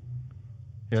kaalate.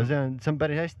 Ja see on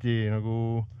päris hästi nagu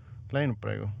läinud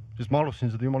praegu, sest ma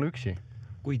alustasin seda jumala üksi.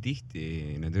 Kui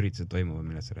tihti need üritused toimuvad,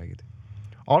 millest sa räägid?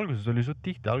 Alguses oli suht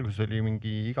tihti, alguses oli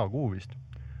mingi iga kuu vist.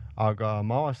 Aga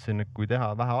ma avastasin, et kui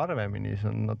teha vähe harvemini,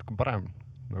 see on natuke parem.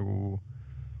 Nagu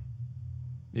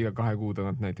iga 2 kuu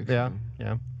tagant näiteks? Jah.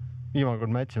 Viimane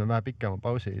kord me jätsime vähe pikema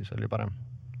pausi, see oli parem.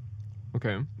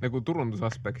 Okei. Nagu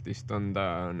turundusaspektist on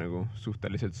ta nagu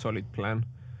suhteliselt solid plan.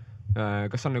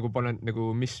 Kas on nagu paned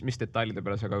nagu, mis detailide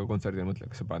peale sa ka kontserdil mõtled,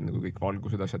 kas sa paned nagu kõik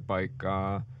valgused asjad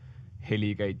paika, heli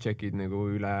käid, tšekid nagu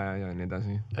üle ja nii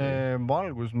edasi?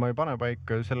 Valgus ma ei pane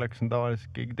paika, selleks on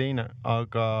tavaliselt keegi teine,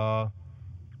 aga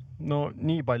no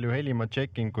nii palju heli ma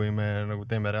tšekin, kui me nagu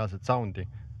teeme reaalset soundi,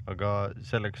 aga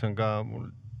selleks on ka mul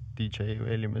DJ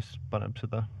helimees paneb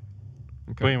seda.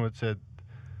 Okay. Põhimõtteliselt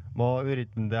ma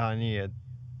üritan teha nii, et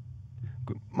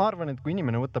ma arvan, et kui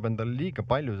inimene võtab endale liiga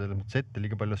palju selles mõttes ette,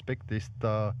 liiga palju aspekte, siis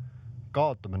ta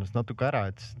kaotab ennast natuke ära,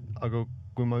 aga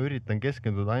kui ma üritan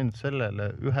keskenduda ainult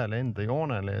sellele ühele enda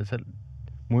joonele ja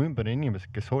mu ümber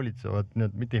inimesed, kes hoolitsevad,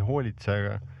 need mitte ei hoolitse,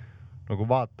 aga nagu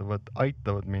vaatavad,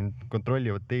 aitavad mind,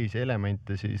 kontrollivad teisi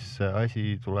elemente, siis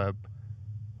asi tuleb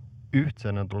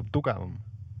ühtsena, tuleb tugevam.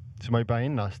 Siis ma ei pea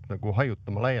ennast nagu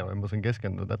hajutama laiali, ma saan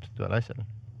keskenduda täpselt ühele asjale.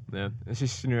 Ja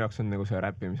siis sinu jaoks on nagu see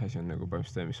räppimise asi on nagu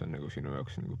põhimõtteliselt, mis on nagu sinu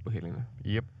jaoks nagu põhiline.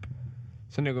 Jep.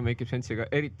 See on nagu make ib sensiga,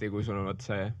 eriti kui sul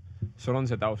on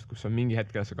see taust, kus on mingi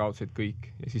hetkel sa kaotasid kõik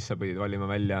ja siis sa pidid valima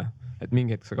välja, et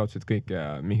mingi hetk sa kaotasid kõik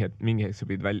ja mingi hetk sa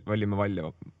pidid valima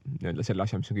välja nii-öelda selle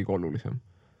asja, mis on kõige olulisem.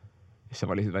 Siis sa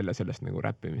valisid välja sellest nagu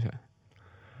räppimise.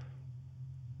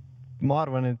 Ma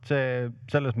arvan, et see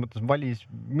selles mõttes valis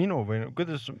minu või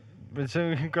kuidas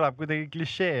see kõlab kuidagi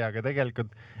klišee, aga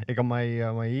tegelikult ega ma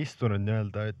ei istunud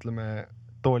nii-öelda, ütleme,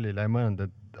 toolile ja mõelnud,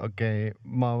 et okei,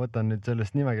 ma võtan nüüd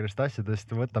sellest nimekirjast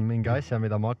asjadest ja võtan mingi asja,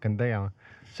 mida ma hakkan tegema.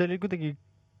 See oli kuidagi,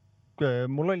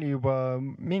 mul oli juba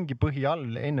mingi põhi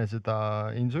all enne seda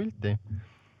insulti.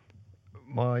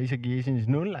 Ma isegi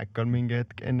esinesin õllekal mingi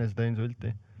hetk enne seda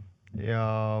insulti ja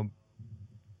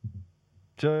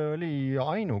see oli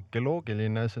ainuke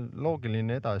loogiline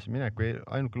edasiminek või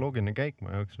ainuke loogiline käik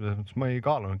ma jaoks, ma ei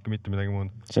kaalunudki mitte midagi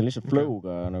muud. See on lihtsalt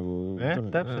flow'ga nagu...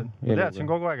 täpselt. Ma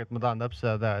teadsin kogu aeg, et ma tahan täpselt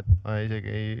seda teha, et ma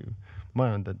isegi ei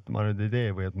mõelnud, et ma nüüd ei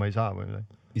tee või et ma ei saa või midagi.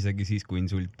 Isegi siis, kui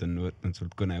insult on võtnud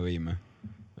sult kõnevõime.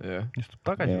 Just tuleb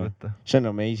tagasi võtta. See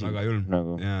on amazing. Väga julm.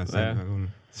 Nagu. See on väga julm.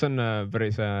 See on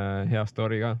päris hea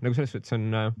story ka. Nagu selles suhtes on...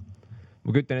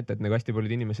 Ma kütan ette, et nagu hästi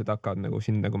paljud inimesed hakkavad nagu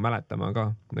sind nagu mäletama ka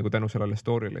nagu tänu sellele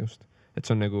story'le just. Et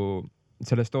see on nagu,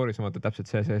 selle story's on vaata täpselt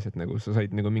see sees, et nagu sa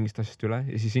said nagu mingist asjast üle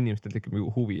ja siis inimestel tekib nagu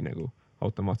huvi nagu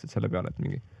automaatselt selle peale, et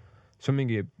mingi, see on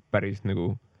mingi päris nagu,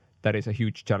 that is a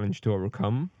huge challenge to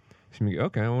overcome. Siis mingi,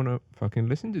 okay, I wanna fucking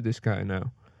listen to this guy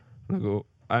now. Nagu,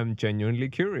 I'm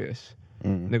genuinely curious.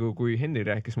 Nagu kui Henry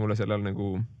rääkis mulle sellel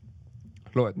nagu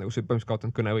loo, et nagu see põhimõtteliselt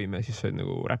kaotanud kõnevõime ja siis sa oled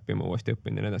nagu räppima uuesti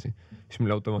õppinud ja nii edasi. Siis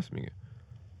mulle automaatselt mingi,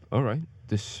 all right,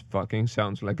 this fucking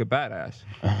sounds like a badass.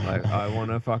 Like, I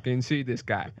wanna fucking see this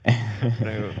guy.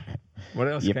 Nagu, what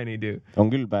else can he do?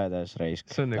 On küll badass raisk.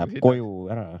 Läheb koju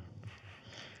ära.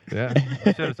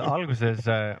 Alguses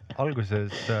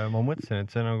ma mõtlesin,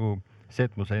 et see nagu see,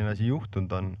 et mul selline asi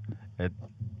juhtunud on, et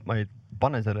ma ei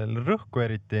pane sellele rõhku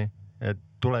eriti, et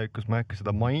tulevikus ma ei hakka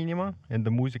seda mainima,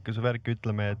 enda muusikuse värki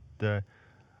ütleme, et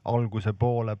alguse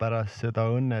poole pärast seda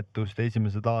õnnetust,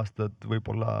 esimesed aastad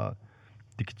võib-olla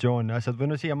diktsioon ja asjad või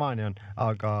no siiamaani on,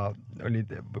 aga olid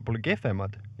võib-olla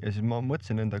kehvemad ja siis ma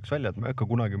mõtlesin enda jaoks välja, et ma ei hakka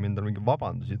kunagi endale mingi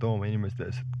vabandusi tooma inimeste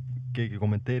ees, et keegi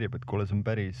kommenteerib, et kuule, see on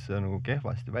päris nagu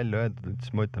kehvasti välja öeldud, et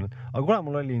siis ma ütlen, et aga kuule,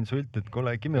 mul oli insult, et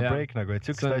kuule, give me a break nagu, et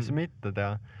siukest asja mitte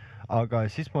teha. Aga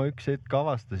siis ma üks hetk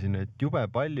avastasin, et jube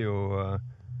palju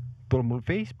tuleb mul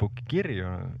Facebooki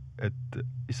kirju, et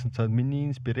issand, sa oled mind nii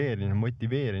inspireerinud,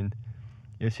 motiveerinud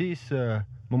ja siis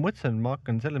ma mõtlesin, et ma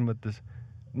hakkan selles mõttes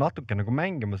natuke nagu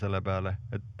mängima selle peale,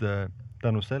 et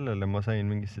tänu sellele ma sain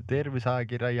mingisse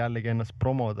terviseajakirja jällegi ennast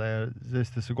promoda ja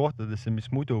sellistesse kohtadesse,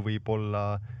 mis muidu võib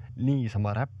olla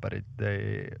niisama räpparit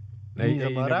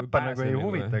niisama räppar nagu ei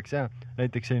huvitaks ja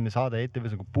näiteks selline saade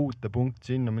ETV-s nagu Puutepunkt,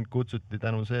 sinna mind kutsuti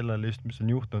tänu sellele just, mis on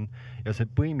juhtunud ja see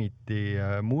põimiti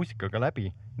muusikaga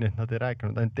läbi, nii et nad ei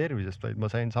rääkinud ainult tervisest, vaid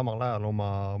ma sain samal ajal oma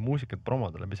muusikat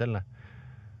promoda läbi selle.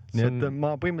 Nii et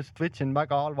ma põhimõtteliselt võtsin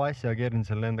väga halva asja ja keerin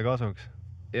selle enda kasuks.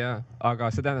 Jaa, aga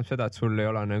see tähendab seda, et sul ei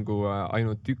ole nagu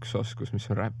ainult üks oskus, mis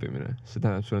on räppimine. See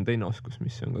tähendab, sul on teine oskus,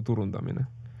 mis on ka turundamine.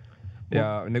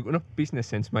 Ja nagu,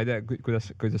 business sense, ma ei tea,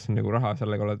 kuidas on nagu raha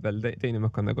sellega oled veel teinima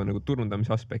hakanud nagu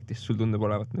turundamise aspektist. Sul tundub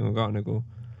olevat nagu ka nagu...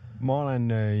 Ma olen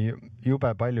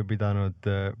jube palju pidanud,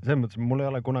 selles mõttes, mul ei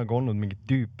ole kunagi olnud mingit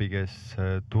tüüpi, kes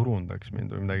turundaks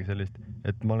mind või midagi sellist,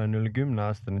 et ma olen üle 10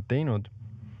 aasta nüüd teinud.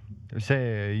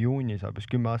 See juuni saab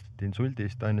just 10 aastat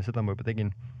insultist, enne seda ma juba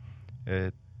tegin.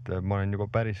 Et ma olen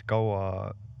juba päris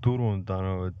kaua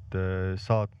turundanud,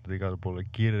 saatnud igale poole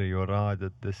kirju,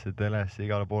 raadiotesse, telesse,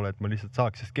 igale poole, et ma lihtsalt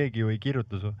saaks, sest keegi ju ei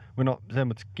kirjuta või no, selles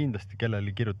mõttes kindlasti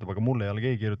kellele kirjutab, aga mulle ei ole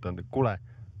keegi kirjutanud, et kuule,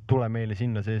 tule meile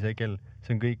sinna see kell,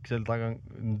 see on kõik seal taga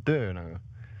töö nagu.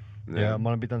 Ja ma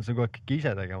olen pidanud seda kõik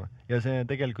ise tegema ja see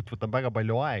tegelikult võtab väga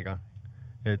palju aega,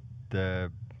 et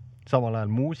samal ajal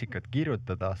muusikat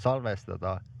kirjutada,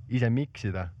 salvestada, ise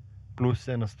miksida, pluss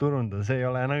ennast turundada, see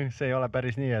ei ole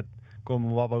päris nii, et kui on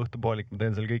vaba õhtupoolik, ma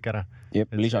teen seal kõik ära.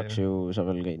 Jep, lisaks ju sa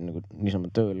veel käid nagu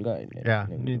niisama tööl ka. Jah,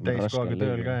 nii täiskohaga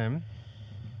tööl ka, jah.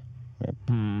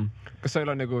 Kas sa ei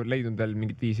ole nagu leidnud veel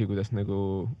mingit viisi, kuidas nagu,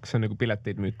 kas sa nagu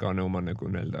pileteid müüd ka oma nagu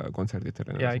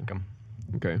kontsertitele? Jaa, ikka.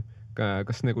 Okay.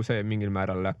 kas nagu see mingil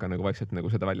määral ei hakka nagu vaikselt nagu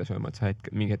seda välja sööma, et sa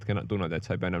mingi hetk tunned, et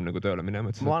sa ei pea enam nagu tööle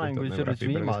minema? Ma olen kusjuures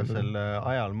viimasel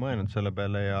ajal mõelnud selle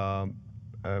peale ja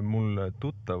mul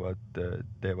tuttavad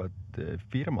teevad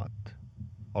firmat,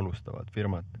 alustavad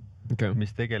firmat,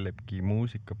 mis tegelebki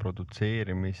muusika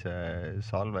produtseerimise,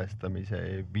 salvestamise,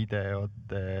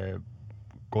 videote,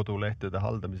 kodulehtede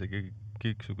haldamisega,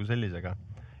 kõiksugu sellisega.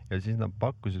 Ja siis nad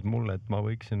pakkusid mulle, et ma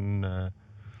võiksin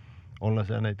olla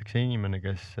see näiteks inimene,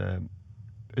 kes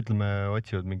ütleme,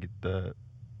 otsivad mingid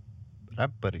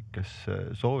räpparid, kes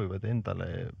soovivad endale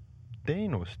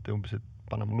teenust, umbes, et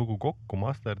paneme lugu kokku,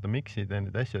 masterda, mixida ja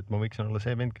neid asju, et ma võiksin olla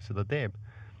see vend, kes seda teeb.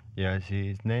 Ja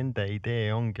siis nende idee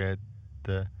ongi,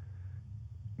 et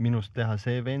minust teha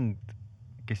see vend,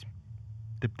 kes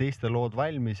teeb teiste lood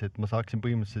valmis, et ma saaksin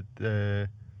põhimõtteliselt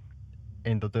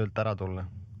enda töölt ära tulla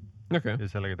ja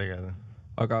sellega tegeleda.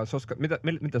 Aga sa oskad,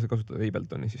 mida sa kasutad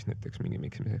Abletoni siis näiteks mingi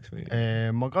miksimiseks või?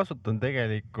 Ma kasutan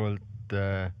tegelikult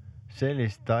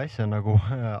sellist asja nagu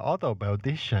Adobe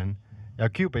Audition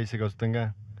ja Cubase'i kasutan ka.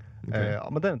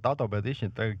 Ma tean, et Adobe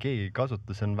Auditionit väga keegi ei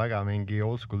kasuta, see on väga mingi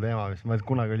old school teema, ma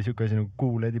kunagi oli siuke asi nagu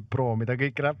Cool Edit Pro, mida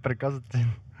kõik räpparid kasutasid.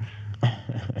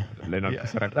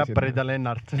 Räpparid ja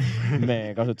Lennart. Me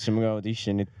kasutasime ka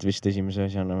Auditionit vist esimese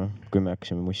asjana, kui me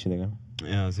hakkasime mussidega.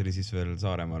 Ja see oli siis veel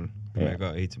Saaremaal. Me ka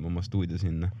ehitasime oma stuudio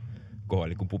sinna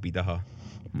kohaliku pubi taha.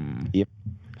 Jep.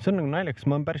 See on nagu naljakas,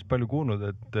 ma olen päris palju kuulnud,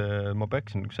 et ma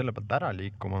peaksin selle pealt ära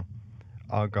liikuma,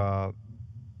 aga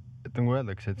et nagu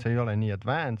öeldakse, et see ei ole nii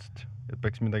advanced, et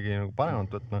peaks midagi nagu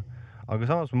paremat võtma, aga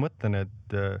samas ma mõtlen,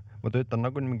 et ma töötan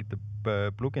nagu mingite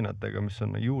pluginatega, mis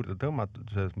on juurde tõmmatud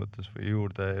selles mõttes või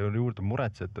juurde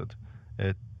muretsetud,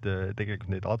 et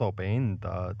tegelikult neid Adobe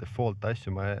enda default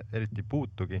asju ma eriti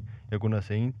puutugi ja kuna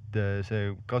see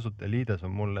kasutajaliides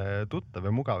on mulle tuttav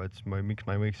ja mugav, et siis miks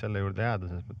ma ei võiks selle juurde jääda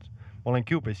selles mõttes. Ma olen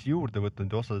Cubase'i juurde võtnud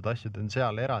ja osad asjad on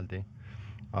seal eraldi,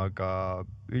 aga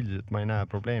üldiselt ma ei näe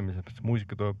probleemi, sest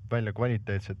muusika tuleb välja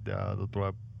kvaliteetselt ja ta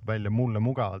tuleb välja mulle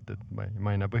mugavalt, et ma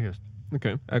ei näe põhjust.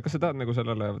 Kas sa tahad nagu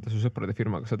sellele, su sõprade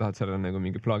firma, kas sa tahad sellele nagu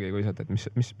mingi plagi kui isad, et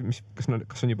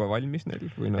kas on juba valmis neil?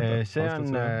 See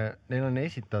on, neil on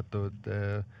esitatud,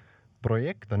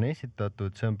 projekt on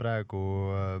esitatud, see on praegu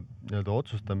nii-öelda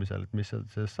otsustamisel, et mis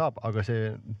sellest saab, aga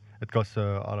see, et kas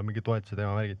ala mingi toetuse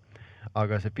teema märgid,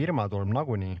 aga see firma tuleb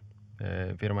nagunii,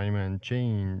 firma nimi on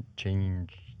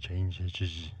Change,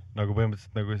 nagu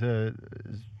põhimõtteliselt nagu see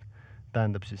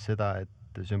tähendab siis seda, et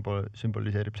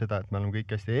sümboliseerib seda, et me oleme kõik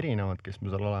hästi erinevad, kes me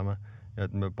seal oleme ja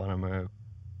et me paneme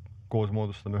koos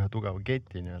moodustame ühe tugeva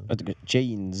keti nii-öelda. Oota,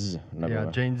 Chains nagu? Jaa,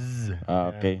 Chains.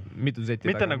 Okay. Mitu seti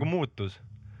mitte taga? Nagu muutus,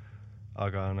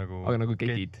 aga nagu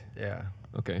ketid? Jaa.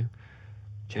 Okei.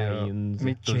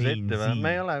 Mitu setti veel.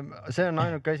 Me ei ole, see on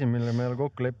ainuke asi, mille me ei ole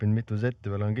kokku leppinud, mitu setti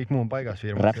veel on, kõik muu on paigas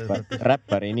firmas.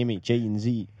 Räppari nimi,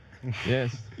 Chains.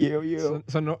 Yes.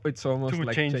 It's almost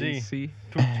like Chains.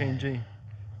 Chains.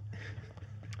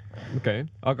 Okei,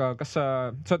 aga kas sa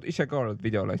oled ise ka oled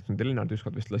video laistnud ja Lennart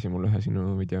ükskord vist lasi mulle ühe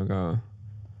sinu video ka?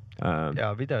 Jaa,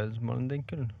 videos ma olen teinud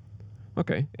küll.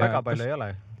 Okei. Väga palju ei ole,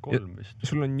 3 vist.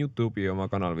 Sul on YouTube'i oma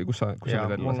kanal või kus sa jaa,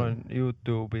 mul on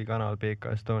YouTube'i kanal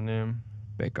BK Estonia.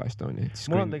 BK Estonia.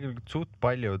 Mul on tegelikult suht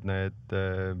paljud need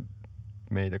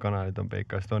meediakanalid on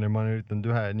BK Estonia. Ma olen üritanud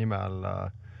ühe nime alla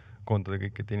koondada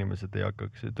kõik, et inimesed ei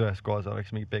hakkaks, et ühes kohas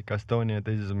oleks mingi BK Estonia ja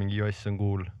teises on mingi Joss on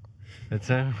cool. Et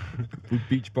see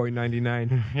Beach Boy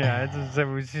 99. Jaa, et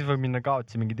siis võib minna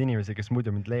kaotsi mingid inimesi, kes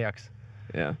muidu mind leiaks.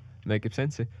 Jaa, make ib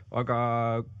sensi. Aga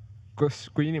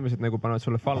kui inimesed nagu panevad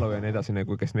sulle follow ja nii edasi,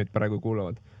 nagu kes meid praegu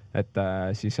kuulavad, et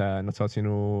siis nad saavad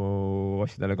sinu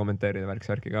asjadele kommenteerida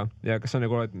värksärki ka. Ja kas sa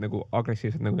nagu oled nagu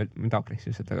agressiivselt, nagu mida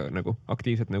agressiivselt, aga nagu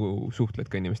aktiivselt nagu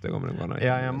suhtled ka inimestega oma nagu kanali?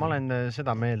 Ja ma olen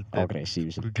seda meelt, et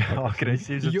agressiivselt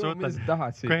suhtled.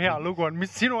 Kui hea lugu on,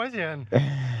 mis sinu asi on?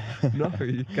 Noh,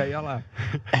 käi ala.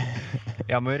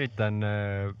 Ja ma üritan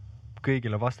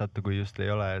kõigile vastata, kui just ei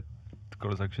ole, et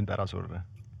kuule saaks sind ära surra.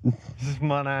 Sest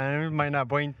ma ei näe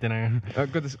pointi.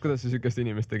 Kuidas sa sükast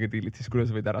inimestega diilid siis,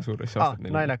 kuidas võid ära surra?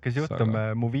 Naljakas juhtum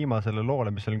mu viimasele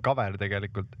loole, mis oli cover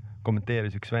tegelikult,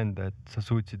 kommenteeris üks vend, et sa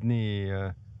suutsid nii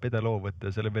pede loo võtta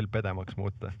ja selle veel pedemaks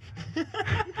muuta.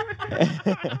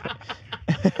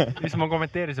 Siis ma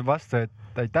kommenteerisin vastu,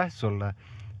 et aitäh sulle,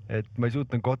 et ma ei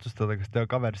suutnud otsustada, kas teha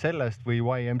cover sellest või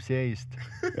YMCA-st,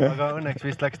 aga õnneks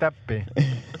vist läks täppi.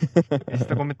 Ja siis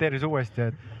ta kommenteeris uuesti,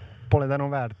 et pole tänu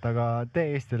väärt, aga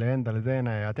tee Eestile endale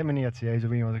teene ja teeme nii, et see jäi su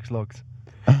viimaseks looks.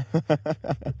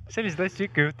 Sellised asju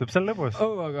ikka juhtub, see on lõbus.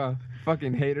 Aga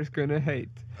fucking haters gonna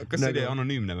hate. Kas see oli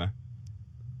anonüümne või?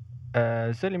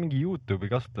 See oli mingi YouTube'i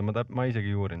kasutada, ma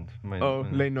isegi ei uurinud.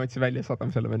 Lennu otsi välja,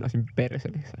 saadame selle venna siin perse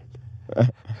lihtsalt.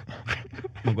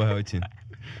 ma kohe otsin.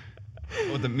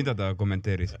 Oota, mida ta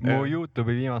kommenteeris? mu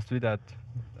YouTube'i viimast videot.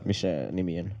 mis see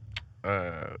nimi on?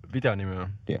 Video nimi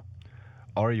on? Jah.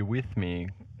 Are you with me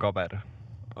cover?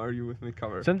 Are you with me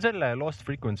cover? See on selle Lost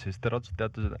Frequencies, te raudselt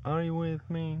teate seda. Are you with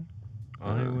me?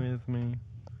 Are you with me?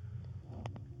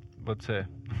 Vot see.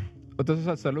 Oota,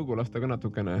 sa saad seda lugu lasta ka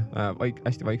natukene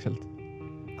hästi vaikselt.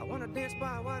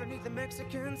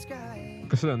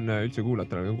 Kas seda on üldse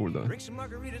kuulajatele ka kuulda?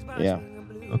 Jah.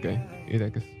 Okei,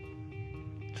 idekas.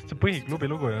 See põhiklubi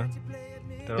lugu, jah?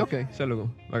 Okei, see lugu,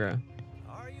 väga hea.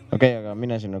 Okei, aga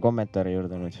mine sinna kommentaari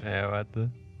juurde nüüd. Ja vaata.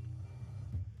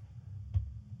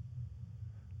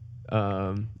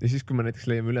 Ja siis, kui me näiteks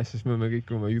leiame üles, siis me võime kõik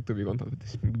oma YouTube'i kontod, et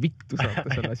siis vittu saata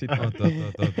selle siit. Oot.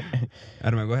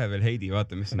 Ärme kohe veel Heidi,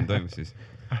 vaata, mis siin toimus siis.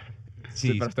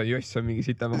 Seepärast on Joss on mingi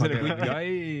sita maha.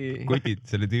 Kutid,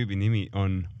 selle tüübi nimi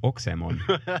on Oksemon.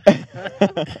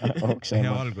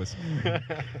 Hea algus.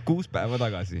 6 päeva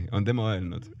tagasi on tema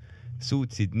öelnud,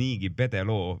 suutsid niigi pede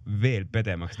loo veel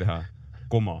pedemaks teha,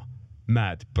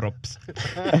 mad props.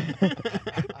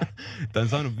 Ta on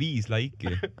saanud 5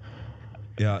 laiki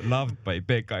ja loved by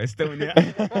PK Estonia.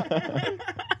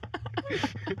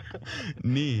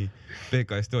 Nii,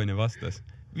 PK Estonia vastas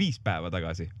 5 päeva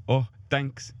tagasi. Oh,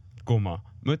 thanks,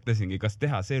 mõtlesingi, kas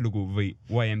teha see lugu või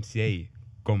YMCA,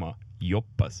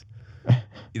 joppas.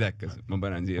 Idekas, ma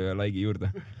panen siia laigi juurde.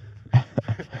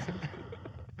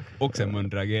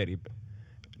 Oksemon reageerib.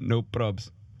 No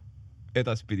probs.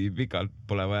 Edaspidi pikalt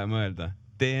pole vaja mõelda.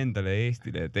 Tee endale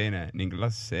Eestile teene ning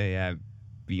las see jääb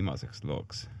viimaseks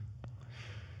looks.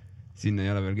 Sinna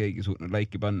ei ole veel keegi suutnud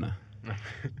laiki panna.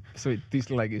 Sa võid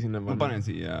dislike'i sinna panna. Ma panen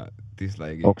siia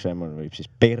dislike'i. Oksemon võib siis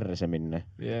perse minna.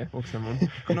 Oksemon.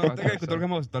 No tegelikult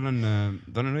olgem ausalt,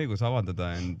 tal on õigus avaldada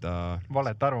enda...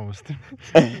 Valet arvamust.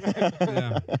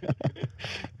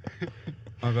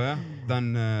 Aga jah, ta on,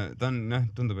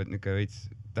 tundub, et niisugune veits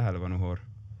tähelepanuhoor.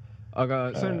 Aga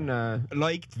see on...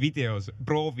 Liked videos,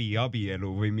 proovi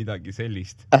abielu või midagi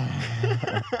sellist.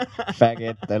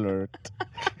 Faggot alert.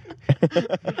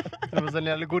 Ma saan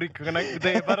jälle kurikaga näkku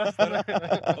teie pärast.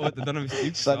 Oota, tal on vist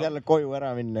üks... Saad jälle koju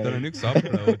ära minna. Tal on üks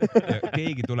upload ja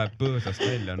keegi tuleb põõsast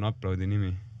välja, on uploadi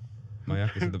nimi. Ma ei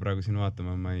hakka seda praegu siin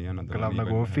vaatama, ma ei anna... Kõlab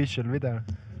nagu official video.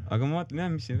 Aga ma vaatan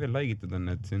jah, mis siin veel laigitud on,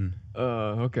 et siin...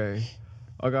 Okei.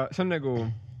 Aga see on nagu...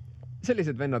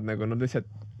 Sellised vennad nagu, nad lihtsalt...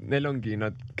 Neil ongi,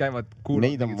 nad käivad kuulavad...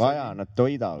 Neid on vaja, nad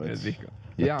toidavad.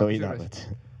 Nad toidavad.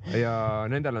 Ja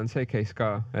nendel on see case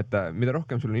ka, et mida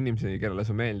rohkem sul on inimesi, kellele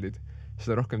sa meeldid,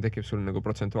 seda rohkem tekib sul nagu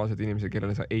protsentuaalselt inimesi,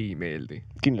 kellele sa ei meeldi.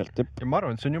 Kindlalt, jah. Ja ma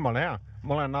arvan, et see on jumala hea.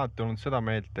 Ma olen alati olnud seda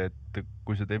meelt, et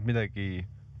kui sa teed midagi,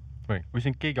 või kui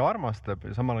sind keegi armastab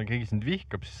ja samal ajal keegi sind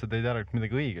vihkab, siis sa teed järelikult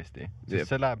midagi õigesti.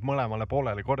 Sest see läheb mõlemale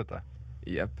poolele korda.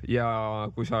 Jep. Ja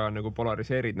kui sa nagu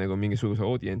polariseerid nagu mingisuguse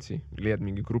audientsi, leiad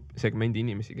mingi segmendi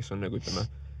inimesi, kes on nagu, ütleme,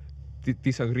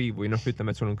 disagree või ütleme,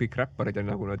 et sul on kõik räpparid ja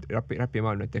nagu nad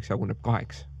räpimaailm näiteks jaguneb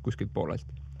 2 kuskilt poolelt.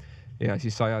 Ja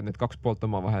siis sa ajad need 2 poolt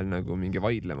omavahel nagu mingi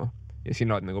vaidlema ja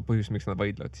sina oled nagu põhjus, miks nad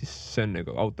vaidlevad, siis see on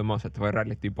nagu automaatselt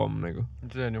virality bomb nagu.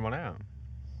 See on jumala hea.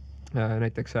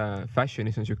 Näiteks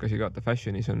fashionis on siuke asi ka, et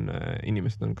fashionis on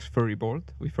inimesed on kas furry poolt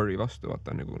või furry vastu,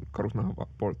 vaata nagu karusnaha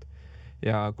poolt.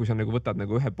 Ja kui sa nagu võtad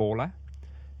nagu ühe poole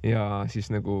ja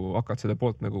siis nagu hakkad seda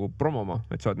poolt nagu promoma,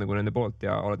 et sa oled nagu nende poolt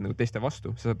ja oled nagu teiste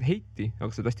vastu, sa saad heiti, aga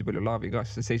sa saad hästi palju laavi ka,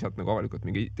 sest sa seisad nagu avalikult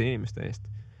mingi inimeste eest.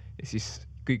 Ja siis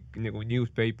kõik nagu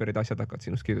newspaperid, asjad hakkad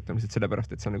sinust kirjutama,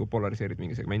 sellepärast, et sa nagu polariseerid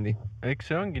mingi segmendi.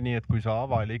 Eks see ongi nii, et kui sa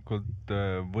avalikult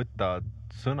võtad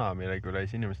sõna millegi üle,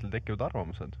 siis inimestel tekivad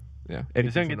arvamused. Ja,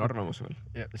 eriti see on arvamus veel.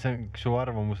 Ja see on su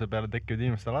arvamuse peale tekivad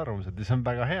inimestel arvamused ja see on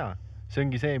väga hea. See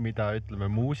ongi see, mida ütleme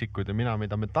muusikud ja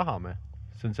mida me tahame.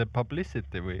 See on see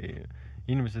publicity või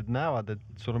inimesed näevad, et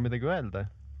sul on midagi öelda.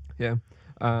 Jah,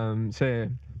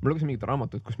 ma lugesin mingid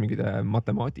raamatud, kus mingid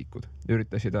matemaatikud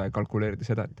üritasid kalkuleerida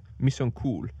seda, et mis on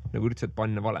cool, nagu üritasid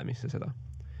panna valemisse seda.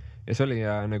 Ja see oli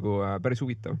nagu päris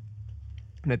huvitav.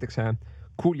 Näiteks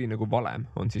cool'i nagu valem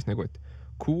on siis nagu, et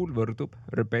cool võrdub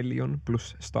rebellion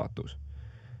pluss staatus.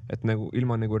 Et nagu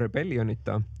ilma nagu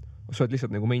rebellionita sa oled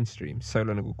lihtsalt nagu mainstream, sa ei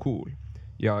ole nagu cool.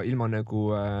 Ja ilma nagu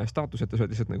staatuseta sa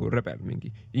oled lihtsalt nagu rebel,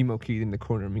 mingi emo kid in the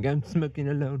corner, mingi I'm smoking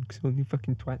alone, cause I'm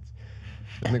fucking twats.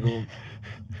 Et nagu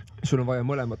sul on vaja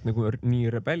mõlemat nagu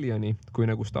nii rebellioni kui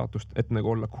nagu staatust, et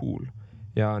nagu olla cool.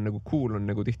 Ja nagu cool on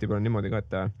nagu tihtipeale niimoodi ka,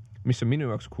 et mis on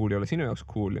minu jaoks cool ei ole sinu jaoks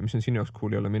cool ja mis on sinu jaoks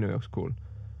cool ei ole minu jaoks cool.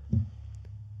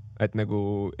 Et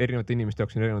nagu erinevate inimeste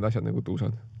jaoks on erinevad asjad nagu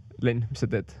tuusad. Len, mis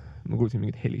sa teed? Ma kuulsin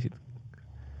mingid helisid.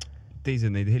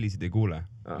 Teised neid helisid ei kuule.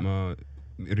 Ma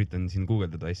üritan siin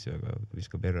guugeldada asju, aga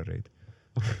viskab erroreid.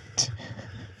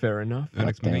 Fair enough.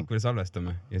 Õnneks me kõik veel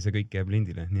salvestame ja see kõik jääb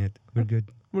lindile, nii et we're good.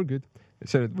 We're good.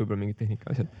 See olid võib-olla mingid tehnika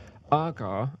asjad. Aga,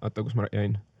 oota, kus ma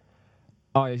jäin?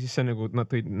 Ja siis see nagu, nad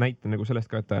tõid näite nagu sellest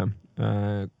ka, et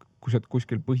kui sa oled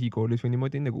kuskil põhikoolis või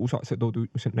niimoodi, nagu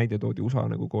see näide toodi USA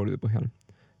nagu koolide põhjal.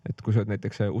 Et kui sa oled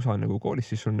näiteks USA nagu koolis,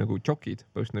 siis sul on nagu jokid,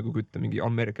 põhjust nagu kütta mingi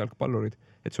Ameerika jalgpallurid,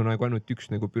 et sul on nagu ainult üks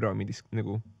nagu püramiidis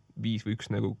nagu 5 või 1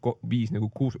 nagu 5 nagu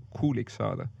cooliks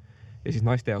saada. Ja siis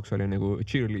naiste jaoks oli nagu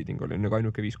cheerleading oli nagu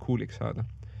ainuke 5 cooliks saada.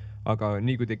 Aga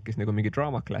nii kui tekkis nagu mingi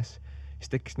draamaklass,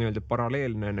 siis tekkis nii-öelda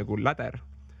paralleelne nagu läder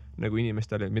nagu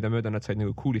inimestele, mida mööda nad said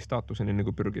nagu cooli staatuseni nagu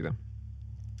pürgida.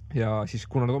 Ja siis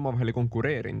kuna nad omavahel ei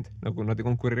konkureerinud, nagu nad ei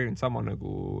konkureerinud sama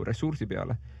nagu ressursi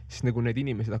peale, siis nagu need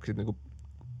inimesed hakkasid nagu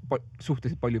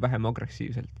suhteliselt palju vähem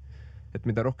agressiivselt. Et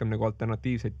mida rohkem nagu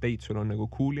alternatiivseid teid sul on nagu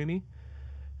coolini,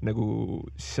 nagu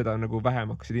seda nagu vähem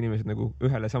hakkasid inimesed nagu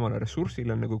ühele samale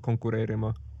ressursile nagu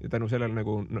konkureerima ja tänu sellele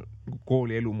nagu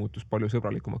kooli elu muutus palju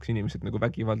sõbralikumaks, inimesed nagu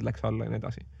vägivald läks alla ja nii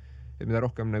edasi. Et mida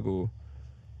rohkem nagu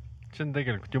see on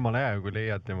tegelikult jumala hea, kui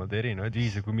leiad niimoodi erinevaid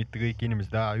viise, kui mitte kõik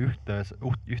inimesed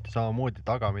ühte samamoodi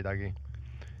taga midagi.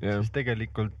 Siis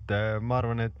tegelikult ma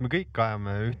arvan, et me kõik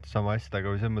ajame ühte sama asja taga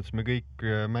või selles mõttes me kõik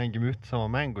mängime ühte sama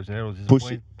mängu siin elu,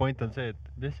 siis point on see, et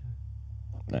mis?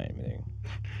 Näe, midagi.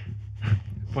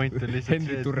 Point on lihtsalt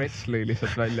Henry Turets lõi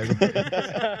lihtsalt välja.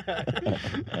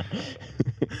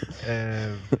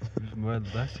 Ma öelda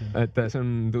tahtsin. Et see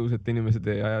on tõus, et inimesed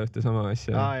ei aja ühte sama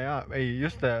asja. Ei,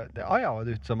 just ajavad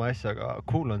ühte sama asja, aga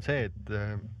cool on see, et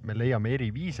me leiame eri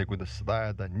viise, kuidas seda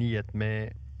ajada, nii et me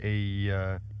ei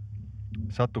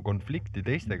satu konflikti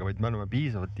teistega, vaid me oleme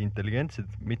piisavalt intelligentsed,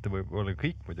 mitte võib-olla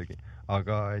kõik muidugi,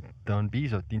 aga et on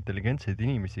piisavalt intelligentseid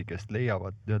inimesi, kes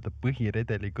leiavad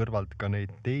põhiredeli kõrvalt ka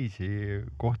neid teisi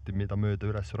kohti, mida mööda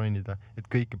üles ronida, et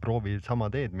kõik ei proovi sama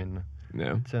teed minna.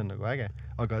 See on nagu äge,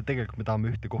 aga tegelikult me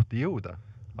tahame ühte kohti jõuda,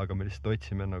 aga me lihtsalt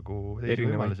otsime nagu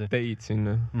erinevaid teid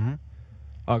sinna.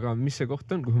 Aga mis see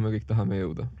koht on, kuhu me kõik tahame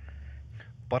jõuda?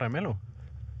 Parem elu.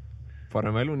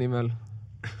 Parema elu nimel.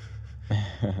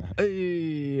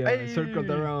 Circled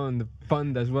around, fun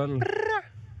as well.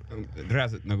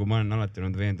 Reaalselt, nagu ma olen alati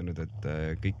olnud veendunud, et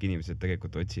kõik inimesed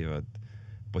tegelikult otsivad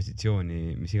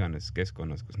positsiooni, mis iganes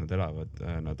keskkonnas, kus nad elavad,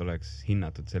 nad oleks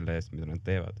hinnatud selle eest, mida nad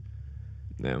teevad.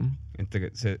 Et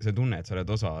tegelikult see tunne, et sa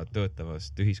oled osa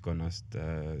töötavast ühiskonnast,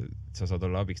 sa saad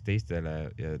olla abiks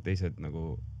teistele ja teised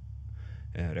nagu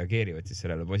reageerivad siis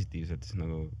sellele positiivselt, siis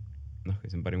nagu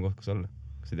see on parim koht, kus olla.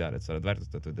 Sa tead, et sa oled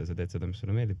väärtustatud ja sa teed seda, mis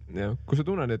sulle meeldib. Kui sa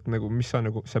tunned, et nagu, mis sa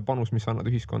nagu, see panus, mis sa annad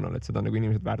ühiskonnale, et seda nagu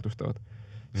inimesed väärtustavad,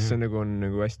 siis see nagu on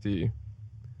nagu hästi,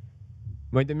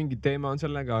 ma ei tea, mingi teema on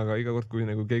sellega, aga iga kord, kui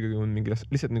nagu keegi on mingi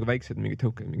lihtsalt nagu väiksed mingi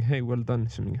token, mingi hey, well done,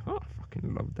 siis on mingi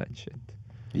fucking love that shit.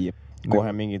 Jep.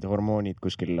 Kohe mingid hormoonid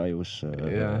kuskil ajus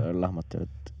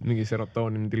lahmatavad. Mingi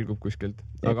serotoonin tilgub kuskilt.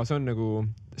 Aga see on nagu,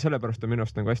 sellepärast on minu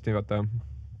arust nagu hästi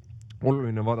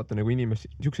oluline vaadata nagu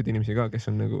siukseid inimesi ka, kes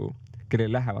on nagu,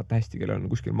 kellel lähevad hästi, kellel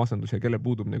on kuskil masandus ja kellel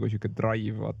puudub nagu siuke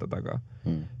drive vaata taga.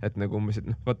 Et nagu umbes, et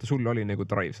vaata, sul oli nagu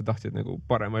drive, sa tahtsid nagu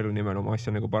parema elu nimel oma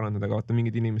asja nagu parandada, aga vaata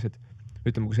mingid inimesed,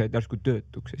 ütleme, kui sa jääd järsku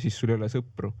töötuks ja siis sul ei ole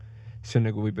sõpru, siis on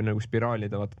nagu võib nagu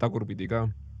spiraalida vaata tagurpidi ka.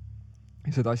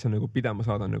 Ja seda asja nagu pidama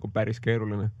saada on nagu päris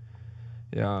keeruline.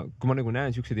 Ja kui ma nagu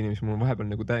näen siukseid inimesi, mul on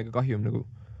vahepeal nagu täiega kahju nagu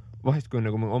vahest, kui on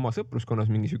nagu oma sõpruskonnas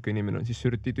mingi siuke inimene on, siis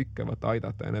üritad ikka vaata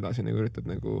aidata ja nii edasi, nagu üritad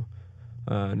nagu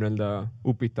nii-öelda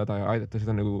upitada ja aidata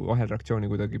seda nagu vahelreaktsiooni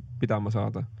kuidagi pidama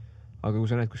saada. Aga kui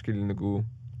sa näed kuskil nagu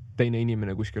teine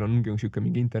inimene kuskil on siuke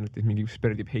mingi internetis mingi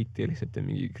sperdib heiti lihtsalt ja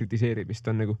mingi kritiseerib, siis ta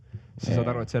on nagu, sa saad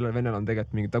aru, et sellel venel on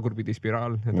tegelikult mingi tagurpidi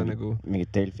spiraal ja ta nagu mingid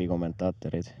Delfi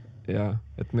kommentaatorid. Ja,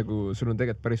 et nagu sul on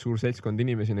tegelikult päris suur seltskond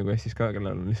inimesi nagu Eestis ka,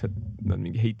 kellel on lihtsalt, nad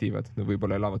mingi heitivad, nad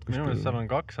võib-olla elavad kuskil. Minu meelest seal on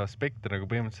 2 aspekti nagu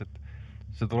põhimõtteliselt,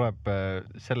 see tuleb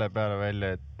selle peale välja,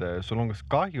 et sul on kas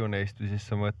kahju neist või siis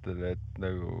sa mõtled, et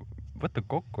nagu võtta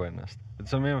kokku ennast. Et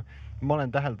see on, ma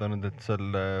olen täheldanud, et seal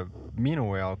minu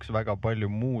jaoks väga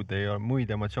palju muid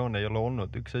emotsioone ei ole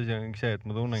olnud. Üks asi on see, et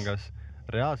ma tunnen kas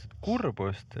reaalselt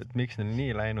kurbust, et miks neil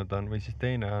nii läinud on, või siis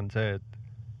teine on see, et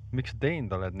miks sa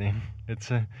teinud oled nii, et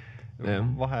see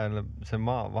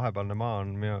vahepealne maa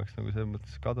on minu jaoks nagu selles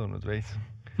mõttes kadunud veits.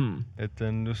 Et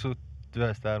on suht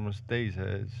ühest äärmusest teise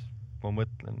ja siis ma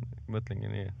mõtlengi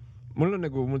nii. Mul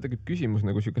tekib küsimus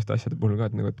nagu siukeste asjade puhul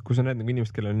ka, et nagu, et kui sa näed nagu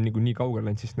inimest, kellel on nii kaugel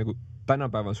läinud, siis nagu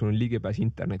tänapäeval sul on ligipääs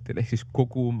internetile, ehk siis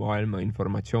kogu maailma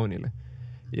informatsioonile.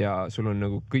 Ja sul on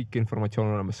nagu kõik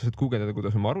informatsioon olemas, sa saad guugeldada,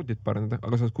 kuidas oma arvutit parandada,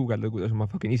 aga sa saad guugeldada, kuidas oma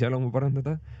fucking iseloomu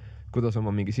parandada, kuidas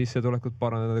oma mingi sissetulekut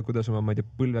parandada, kuidas oma, ma ei tea,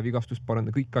 põlvevigastust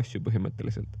parandada, kõik asju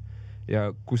põhimõtteliselt. Ja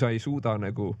kui sa ei suuda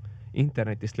nagu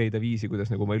internetist leida viisi, kuidas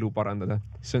nagu oma elu parandada.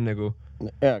 See on nagu...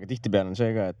 Jaa, aga tihtipeale on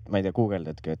see ka, et ma ei tea,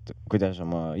 guugeldadki, et kuidas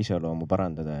oma iseloomu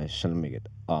parandada ja siis seal on mingi, et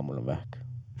mul on vähk.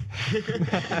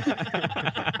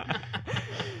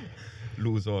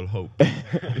 Lose all hope.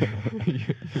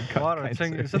 Ma arvan, et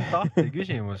see on tahte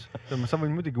küsimus. Sa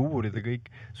võid muidugi uurida kõik.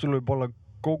 Sul võib olla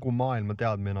kogu maailma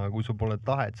teadmine, aga kui sul pole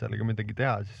tahet sellega midagi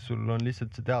teha, siis sul on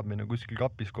lihtsalt see teadmine kuskil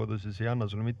kapis kodus ja see ei anna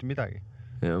sulle mitte midagi.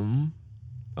 Jah.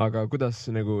 Aga kuidas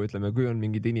nagu ütleme, kui on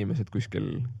mingid inimesed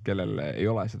kuskil, kellel ei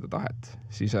ole seda tahet,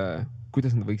 siis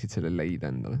kuidas nad võiksid selle leida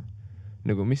endale?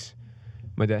 Nagu mis,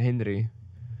 ma ei tea, Henry,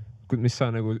 mis sa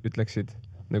nagu ütleksid,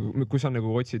 nagu, kui sa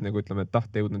nagu otsid nagu ütleme, et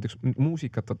tahtejõud näiteks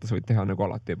muusikat võtta, sa võid teha nagu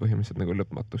alati ja põhimõtteliselt nagu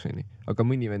lõpmatuseni. Aga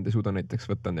mõni vend ei suuda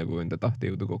näiteks võtta nagu enda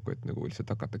tahtejõudu kokku, et nagu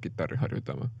lihtsalt hakata kitarri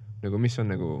harjutama. Nagu mis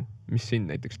on nagu, mis sind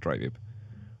näiteks drive'ib?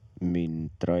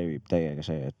 Mind drive'ib täiega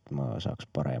see, et ma saaks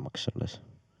paremaks selles.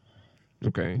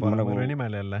 Okay. Paremõõra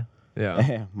nimel jälle.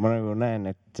 Ma nagu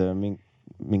näen, et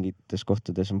mingites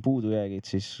kohtades on puudujäägid,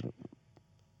 siis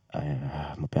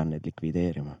ma pean need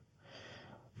likvideerima.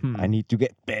 I need to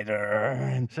get better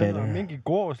and see better. on mingi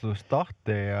kooslus,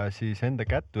 tahte ja siis enda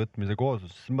kätte võtmise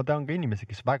kooslus. Ma tean ka inimesi,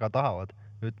 kes väga tahavad.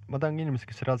 Ma tean ka inimesi,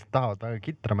 kes reaalselt tahavad väga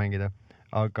kitra mängida,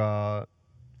 aga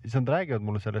siis nad räägivad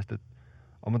mulle sellest, et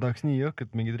ma tahaks nii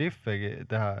jõhkrat mingid riffe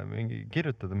teha,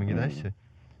 kirjutada mingeid asju.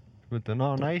 Ma ütlen,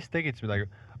 nice, tegid siis midagi.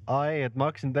 Ei, et ma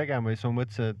hakkasin tegema ja siis ma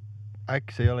mõtlesin, et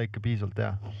äkki see ei ole ikka piisavalt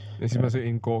hea. Ja siis ma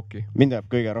sõin kooki. Mind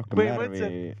kõige rohkem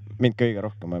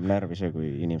närvi see,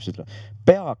 kui inimesed ütlevad,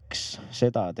 peaks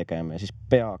seda tegema ja siis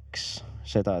peaks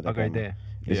seda tegema. Aga ei tee.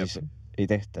 Ja siis ei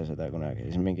tehta seda kunagi.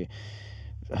 Ja siis mingi,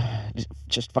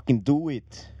 just fucking do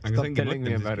it. Aga see ongi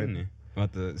mõtlemisest kinni.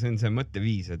 Vaata, see on see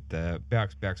mõtteviis, et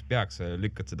peaks,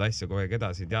 lükkad seda asja kogu aeg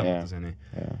edasi teadmatuseni.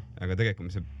 Aga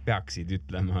tegelikult see peaksid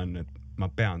ütlema on, et ma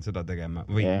pean seda tegema.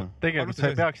 Tegelikult sa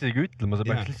ei peaks isegi ütlema, sa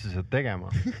peaks lihtsalt seda tegema.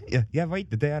 Jää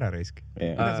vait ja tee ära raisk.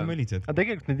 Mida sa mõlitsed? Aga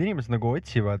tegelikult need inimesed nagu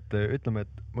otsivad, ütleme,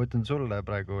 et ma ütlen sulle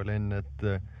praegu, Len, et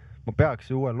ma peaks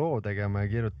uue loo tegema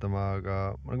ja kirjutama, aga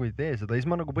ma nagu ei tee seda. Siis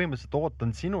ma nagu põhimõtteliselt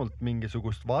ootan sinult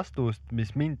mingisugust vastust,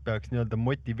 mis mind peaks nii-öelda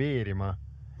motiveerima.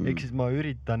 Ehk siis ma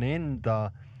üritan enda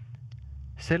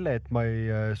selle, et ma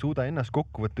ei suuda ennast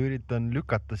kokku võtta, üritan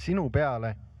lükata sinu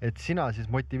peale, et sina siis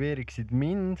motiveeriksid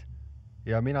mind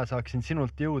ja mina saaksin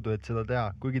sinult jõudu, et seda teha.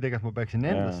 Kuigi tegelikult ma peaksin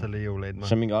endast selle jõu leidma.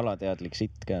 See on mingi alateadlik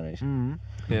sitt ka neis.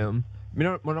 Jah.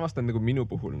 Ma avastan nagu minu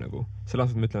puhul nagu, selle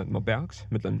asjad ma ütlen, et ma peaks,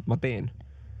 ma ütlen, ma teen.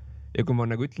 Ja kui ma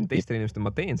nagu ütlen teistele inimestele,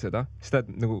 ma teen seda, siis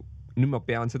nagu, nüüd ma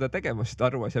pean seda tegema, sest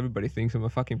otherwise everybody thinks I'm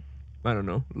a fucking, I don't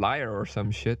know, liar or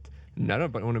some shit.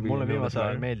 Mulle viimasel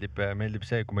ajal meeldib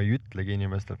see, kui ma ei ütlegi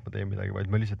inimestele, et ma teen midagi, vaid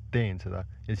ma lihtsalt teen seda.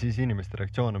 Ja siis inimeste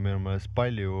reaktsioon on minu meelest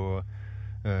palju,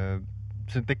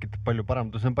 see tekitab palju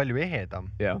parem, see on palju ehedam.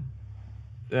 Jah.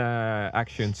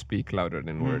 Actions speak louder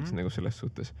than words nagu selles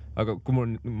suhtes. Aga kui ma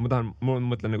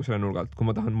mõtlen nagu selle nurga alt, kui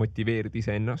ma tahan motiveerida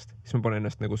ise ennast, siis ma panen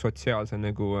ennast nagu sotsiaalse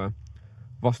nagu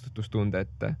vastutustunde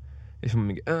ette. Ja siis ma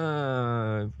mingi,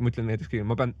 ma ütlen näiteks,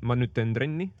 ma nüüd teen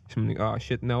trenni, siis ma mingi,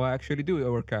 shit, now I actually do a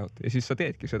workout. Ja siis sa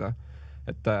teedki seda.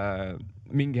 Et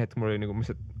mingi hetk mul oli nagu,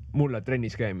 mulle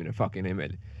trennis käimine fucking ei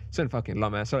meeldi. See on fucking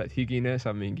lame, sa oled higine, sa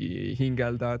mingi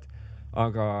hingeldad,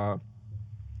 aga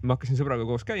ma hakkasin sõbraga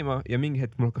koos käima ja mingi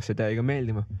hetk mul hakkas see täiega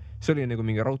meeldima. See oli nagu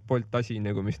mingi raudpolt asi,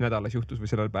 nagu mis nädalas juhtus või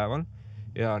sellel päeval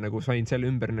ja nagu sain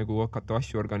selle ümber nagu hakata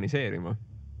asju organiseerima.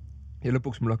 Ja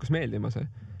lõpuks mul hakkas meeldima see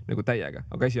nagu täiega,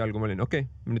 aga esialgu ma olin, okei,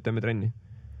 me nüüd teeme trenni.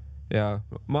 Ja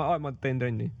ma teen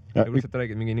trenni. Ja lihtsalt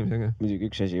räägid mingi inimesega. Muidugi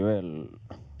üks asi veel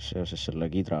seoses selle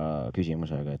kidra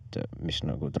küsimusega, et mis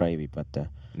nagu drive'ib vaata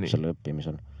selle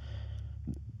õppimisel.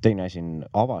 Teine asi on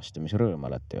avastamisrõõm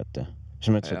alati, vaata.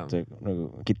 Sa mõtlesid, et nagu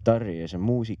kitarri ja see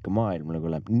muusikamaailm nagu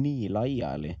läheb nii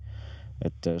laiali,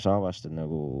 et sa avastad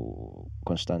nagu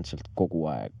konstantselt kogu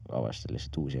aeg avastad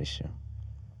lihtsalt uusi asju.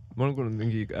 Ma olen kuulnud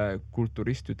mingi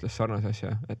kulturist ütles sarnase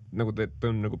asja, et nagu ta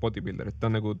on nagu bodybuilder, et ta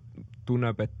nagu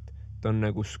tunneb, et ta on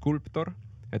nagu skulptor,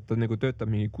 et ta nagu töötab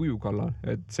mingi kuju kallal,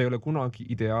 et see ei ole kunagi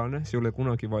ideaalne, see ei ole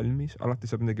kunagi valmis, alati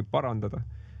saab midagi parandada.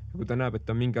 Ja kui ta näeb, et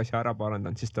ta on mingi asja ära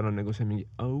parandanud, siis tal on nagu see mingi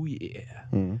oh yeah,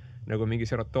 nagu mingi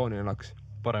serotooni laks.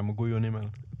 Parema kuju nimel.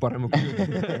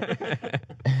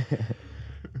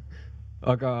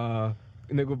 Aga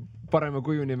nagu parema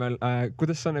kuju nimel,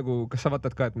 kuidas sa nagu, kas sa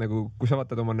vaatad ka, et nagu, kui sa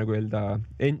vaatad oma nagu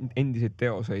endiseid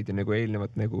teoseid ja nagu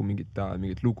eelnevat nagu mingit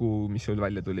lugu, mis sul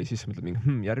välja tuli, siis sa mõtled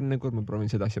mingi, järgmine kord ma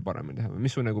proovin seda asja paremini teha.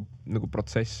 Mis su nagu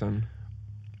protsess on?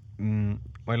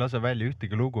 Ma ei lase välja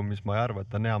ühtegi lugu, mis ma ei arva,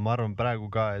 et on hea. Ma arvan praegu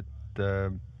ka, et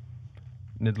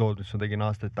need lood, mis ma tegin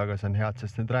aastaid tagasi, on head,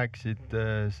 sest need rääkisid,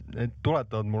 need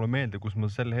tuletavad mulle meelde, kus ma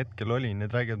sel hetkel olin,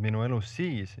 need räägivad minu elus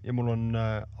siis ja mul on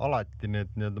alati need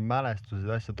nii-öelda mälestused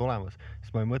ja asjad olemas,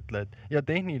 sest ma ei mõtle, et ja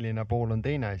tehniline pool on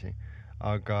teine asi,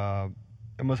 aga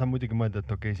ma saan muidugi mõelda,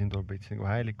 et okei, siin tuleb veits nagu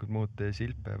häälikud muuta ja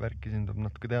silpe ja värki, siin tuleb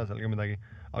natuke teha seal ka midagi,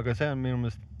 aga see on minu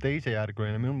meelest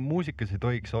teisejärguline, minu muusikas ei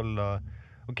tohiks olla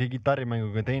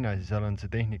kitarrimänguga teine asi, seal on see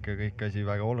tehnika kõik asi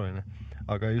väga oluline.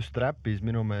 Aga just räpis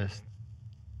minu meelest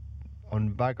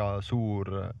on väga suur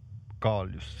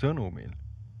kaal just sõnumil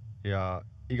ja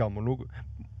iga mu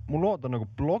lood on nagu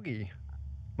blogi.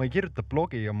 Ma ei kirjuta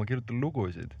blogi ja ma kirjutan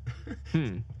lugusid.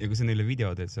 Ja kui sa neile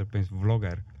video teed, sa oled põhimõtteliselt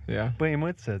vlogger.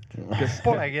 Põhimõtteliselt. Kes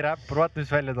polegi räppar, vaata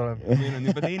mis välja tuleb. Meil on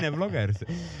juba teine vlogger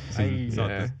siin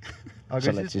saates. Sa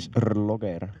oled siis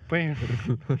rloger.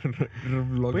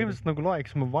 Põhimõtteliselt nagu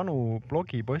loeks ma vanu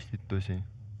blogipostitusi.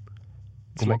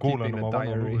 Kui ma kuulan oma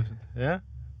vanu lugusid. Jah?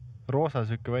 Roosa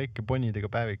sükke väike ponidega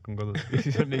päevik on kodus. Ja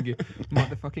siis on mingi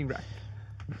motherfucking rap.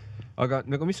 Aga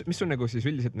nagu mis sul nagu siis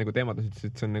üldiselt nagu teemad on, et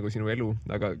see on nagu sinu elu,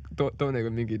 aga too nagu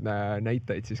mingid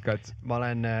näitajaid siis ka, et... Ma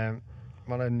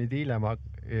olen nüüd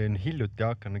hiljuti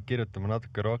hakanud kirjutama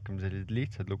natuke rohkem selliseid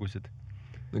lihtsaid lugusid.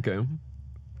 Okei.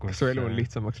 Kas su elu on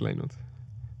lihtsamaks läinud?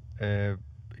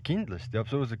 Kindlasti,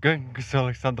 absoluutselt. Kas see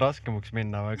oleks saanud raskemaks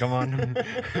minna või? Aga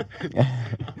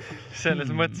selles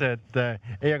mõttes, et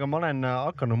aga ma olen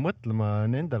hakanud mõtlema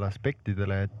nendele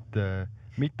aspektidele, et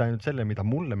mitte ainult selle, mida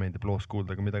mulle meeldib loos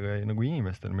kuulda, aga mida ka nagu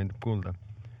inimestele meeldib kuulda.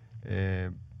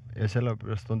 Ja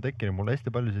sellepärast on tekkinud mul hästi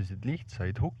palju selliseid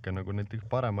lihtsaid hukke, nagu näiteks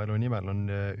Parema elu nimel on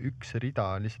üks rida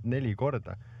lihtsalt 4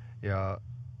 korda ja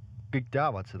kõik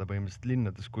teavad seda põhimõtteliselt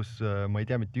linnades, kus ma ei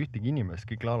tea mitte ühtegi inimest,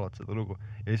 kõik laulavad seda lugu.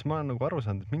 Ja siis ma olen nagu aru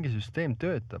saanud, et mingi süsteem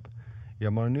töötab ja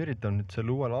ma olen üritanud nüüd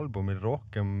selle uuel albumil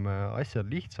rohkem asjad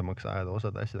lihtsamaks ajada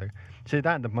osade asjadega. See ei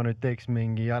tähendab, ma nüüd teeks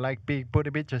mingi I like big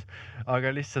booty bitches,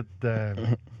 aga lihtsalt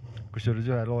kusjuures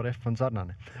ühe loo ref on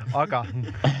sarnane. Aga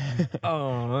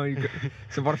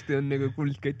see varsti on nagu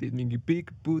kuldketid, mingi big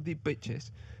booty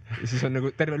bitches. Ja siis on nagu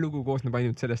terve lugu koosneb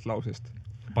ainult sellest lausest.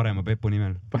 Parema Pepu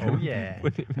nimel. Oh yeah.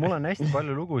 Mul on hästi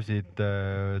palju lugusid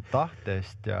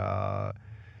tahtest ja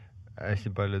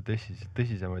hästi palju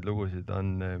tõsisemaid lugusid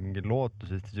on mingi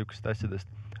lootusest ja siukest asjadest.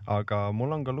 Aga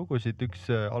mul on ka lugusid, üks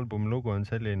albumi lugu on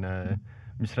selline,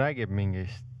 mis räägib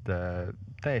mingist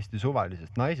täiesti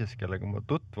suvalisest naisest, kellega ma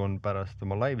tutvun pärast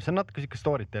oma laivi. See on natuke siuke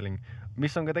storytelling,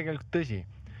 mis on ka tegelikult tõsi.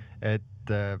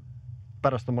 Et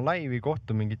pärast oma laivi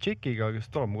kohtu mingi tšikiga,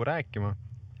 kes tuleb mugu rääkima.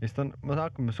 Ja siis ma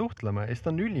hakkame suhtlema ja siis ta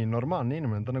on ülinormaalne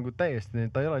inimene. Ta nagu täiesti,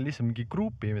 ta ei ole lihtsalt mingi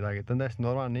grupi midagi, ta on täiesti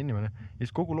normaalne inimene. Ja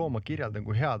siis kogu looma kirjeldan,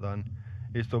 kui hea ta on.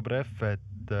 Ja siis toob ref,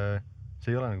 et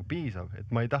see ei ole nagu piisav. Et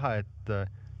ma ei taha, et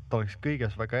ta oleks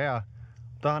kõiges väga hea.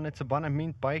 Tahan, et sa paneb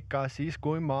mind paika siis,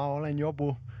 kui ma olen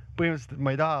jobu. Põhimõtteliselt, et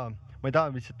ma ei taha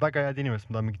lihtsalt väga head inimest,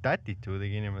 ma tahan mingit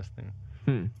attitude'iga inimest.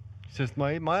 Sest ma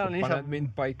olen ise... Paned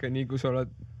mind paika nii, kui sa oled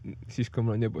siis, kui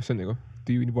ma olen jobu. See on nagu,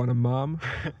 do you want a mom?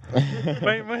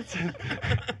 Põhimõtteliselt.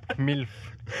 Milf.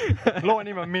 Loo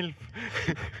nime on Milf.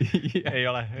 Ei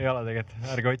ole tegelikult.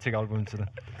 Ärge otsige albumit seda.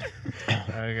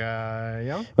 Aga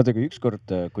jah. Vaata, kui ükskord,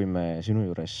 kui me sinu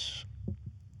juures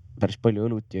päris palju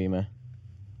õlut jõime,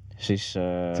 siis...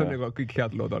 See on nagu kõik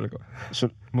head lood algu.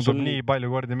 Mul tuleb nii palju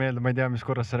kordi meelde, ma ei tea, mis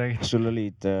korras sa räägid. Sul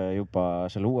olid juba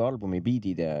selle uue albumi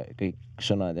beatid ja kõik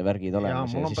sõnad ja värgid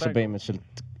olemas ja siis sa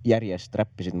põhimõtteliselt järjest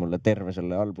räppisid mulle terve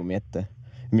selle albumi ette,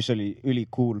 mis oli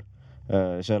ülikool.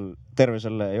 Seal terve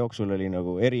selle jooksul oli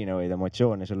nagu erinevaid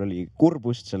emotsioone, seal oli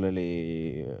kurbust, seal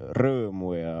oli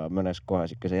rõõmu ja mõnes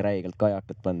kohas ikka sai räigelt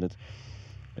kajakat pandud.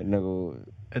 Nagu...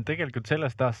 Tegelikult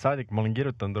sellest ajast saadik ma olen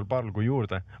kirjutanud veel paar lugu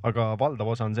juurde, aga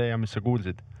valdav osa on see, mis sa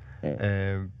kuulsid.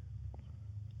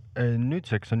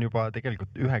 Nüüdseks on juba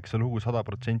tegelikult 9 lugu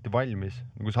 100% valmis,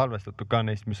 nagu salvestatud ka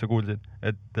neist, mis sa kuulsid,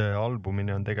 et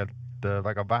albumini on tegelikult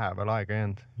väga vähe veel aega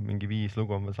jäänud, mingi 5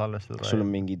 lugu on veel salvestada. Sul on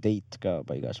mingi date ka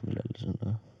paigas, millel see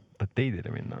on? Tahad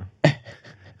date'ile minna?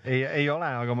 ei ole,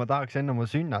 aga ma tahaks enne oma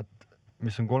sünnat,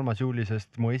 mis on 3. juuli,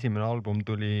 sest mu esimene album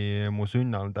tuli mu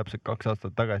sünnal täpselt 2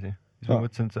 aastat tagasi. Siis ma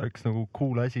mõtlesin, et see oleks nagu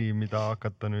cool asi, mida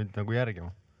hakata nüüd nagu järgima.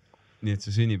 Nii et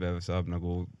see sünnipäev saab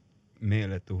nagu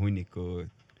meeletu hunniku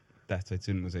tähtsaid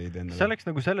sündmuseid endale. See oleks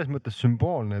nagu selles mõttes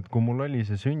sümboolne, et kui mul oli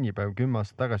see sünnipäev 10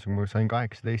 aastat tagasi, kui ma sain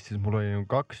 18, siis mul oli nagu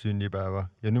 2 sünnipäeva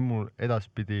ja nüüd mul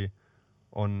edaspidi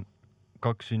on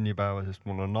 2 sünnipäeva, sest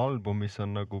mul on album, mis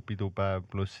on nagu pidupäev,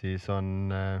 pluss siis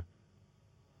on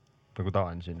nagu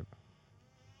tavaline sünnipäev.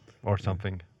 Or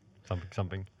something.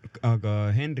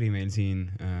 Aga Henri meil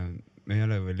siin, me ei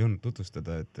ole veel jõudnud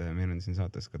tutvustada, et meil on siin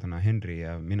saates ka täna Henri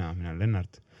ja mina olen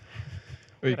Lennart.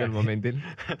 õigel momendil.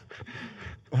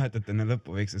 Vahetult enne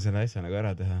lõppu võiks selle asja nagu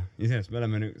ära teha. Iseenesest me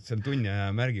oleme nüüd seal tunni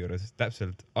aja märgi juures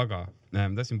täpselt, aga ma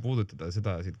tahtsin puudutada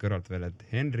seda siit kõrvalt veel, et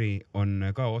Henri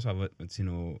on ka osa võtnud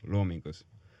sinu loomingus.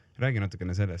 Räägi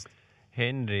natukene sellest.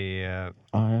 Henri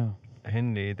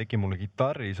tegi mulle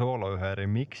kitarrisoolo ühe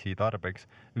remixi tarbeks.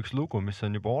 Üks lugu, mis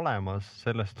on juba olemas,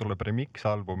 sellest tuleb remix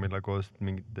albumile koos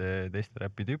mingite teiste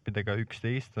räpitüüpidega.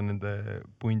 11 on nende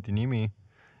pundi nimi.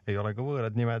 Ei ole ka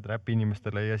võõrad nimed räpi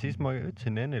inimestele. Ja siis ma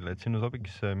ütlesin Henrile, et sinu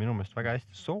sobiks minu meelest väga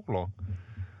hästi soolo,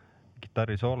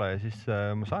 kitarrisoolo. Ja siis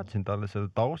ma saatsin talle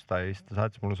selle tausta ja siis ta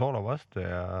saatis mulle soolo vastu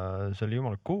ja see oli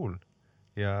jumala cool.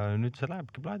 Ja nüüd see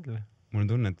lähebki plaadile. Mul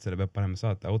on tunne, et selle peab panema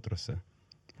saate outrosse.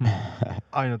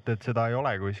 Ainult, et seda ei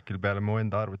ole kuskil peale mu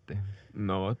enda arvuti.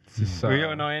 No vot, siis või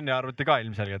enne arvuti ka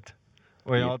ilmselgelt.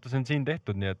 Või see on siin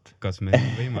tehtud, nii et... Kas meil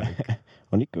on võimalik?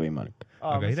 On ikka võimalik.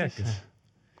 Aga idekas.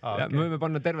 Me võime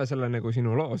panna terve selle nagu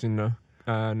sinu loo sinna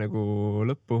nagu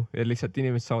lõppu ja lihtsalt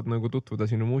inimesed saavad nagu tutvuda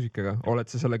sinu muusikaga.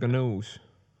 Oled sa sellega nõus?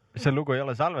 See lugu ei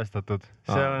ole salvestatud.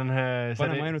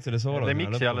 Paneme ainult selle soolo.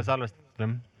 Remix ei ole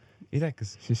salvestatud.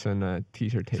 Idekas. Siis on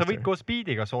teaser taster. Sa võid koos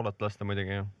beatiga soolot lasta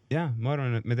muidugi. Jaa, ma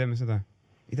arvan, et me teeme seda.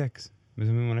 Idekas. Me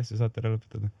saame jumala hästi saate ära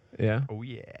lõpetada. Jah. Oh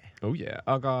yeah. Oh yeah.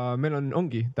 Aga meil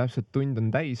ongi täpselt tund on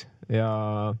täis ja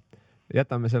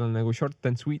jätame selle nagu short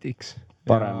and sweetiks.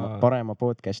 Parema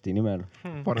podcasti nimel.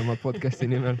 Parema podcasti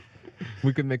nimel.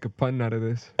 We could make a pun out of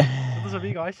this. Seda saab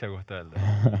iga asja kohta öelda.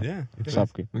 Jah,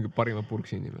 saabki. Mingi parima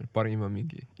purksi nimel. Parima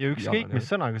mingi. Ja ükskõik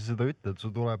mis sõnaga sa seda ütled,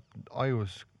 su tuleb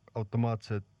ajus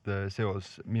automaatselt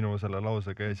seos minu selle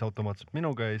lausega ja siis automaatselt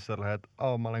minuga ja siis sa lähed,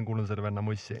 ma olen kuulnud selle venna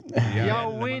mussi. Ja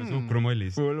win!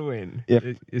 Suhkrumollis. Full win.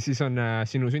 Yep. Ja siis on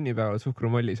sinu sünnipäeval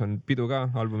Suhkrumollis on pidu ka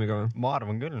albumiga. Ma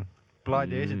arvan küll.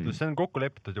 Plaadi esitus, see on kokku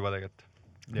lepitud juba tegelikult.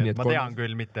 Ma tean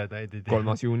küll, mitte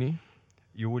 3. juuni.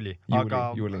 Juuli. Aga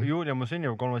juuli on mu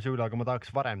sünnipäev 3. juuli, aga ma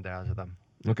tahaks varem teha seda.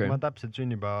 Okay. Ma täpselt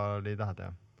sünnipäeval ei taha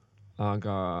teha.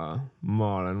 Aga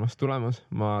ma olen vast tulemas.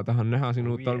 Ma tahan näha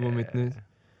sinu uut albumit nüüd.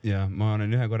 Ja ma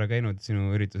olen ühe korra käinud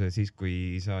sinu üritusel siis,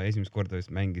 kui sa esimest korda vist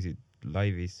mängisid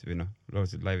laivis või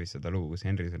laulsid laivis seda lugu, kus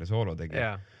Henri selle soolo tegi.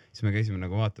 Siis me käisime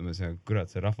nagu vaatamas ja kurat,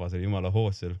 see rahvas oli jumala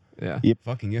hoosel.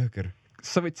 Fucking jõhker.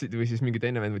 Sa võtsid või siis mingi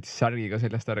teine vend võttis särgiga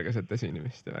sellest ära ka sealt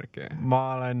esinemist ja värki?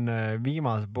 Ma olen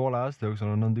viimase poole aasta jooksul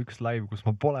on olnud üks live, kus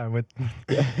ma pole võtnud.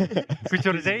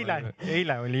 Kusjuures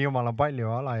eile oli jumala palju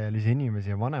alaealisi inimesi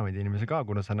ja vanemaid inimesi ka,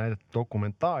 kuna sa näidad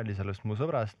dokumentaali sellest mu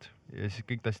sõbrast ja siis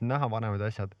kõik tahtsid näha vanemad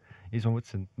asjad. Ja siis ma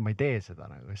mõtlesin, et ma ei tee seda,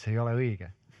 see ei ole õige.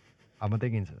 Aga ma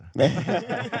tegin seda.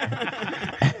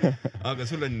 Aga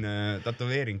sul on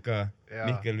tatoveering ka.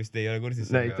 Mihkel vist ei ole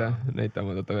kursis. Näita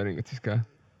oma tatoveeringut siis ka.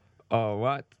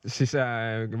 What? Siis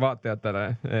vaatajatele,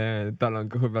 tal on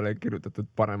kõhu peale kirjutatud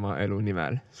parema elu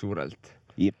nimel suurelt.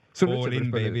 All in,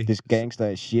 baby. This gangsta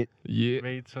shit.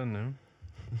 Veits on, jah.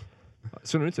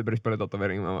 Sul on üldse päris palju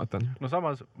tatoveeringi, ma vaatan. No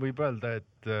samas võib öelda,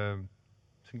 et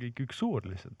see on kõik üks suur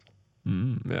lihtsalt.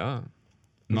 Jaa.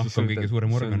 Nahk on kõige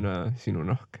suurem organ. See on sinu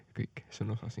nahk, kõik. See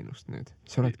on osa sinust nüüd.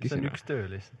 See on üks töö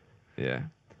lihtsalt.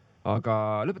 Jah.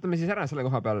 Aga lõpetame siis ära selle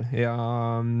koha peal ja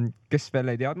kes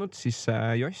veel ei teadnud, siis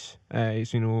Joss,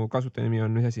 sinu kasutajanimi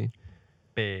on mis asi?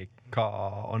 PK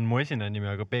on mu esine nimi,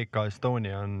 aga PK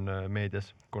Estonia on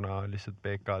meedias, kuna lihtsalt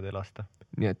PK-d ei lasta.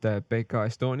 Nii et PK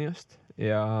Estoniast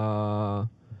ja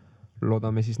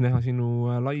loodame siis näha sinu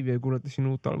laivi ja kuulata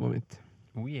sinu uut albumit.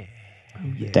 Oh yeah.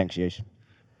 Thanks, Joss.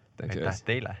 Aitäh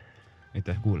teile.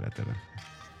 Aitäh kuulajatele.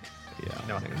 Ja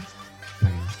nägemist.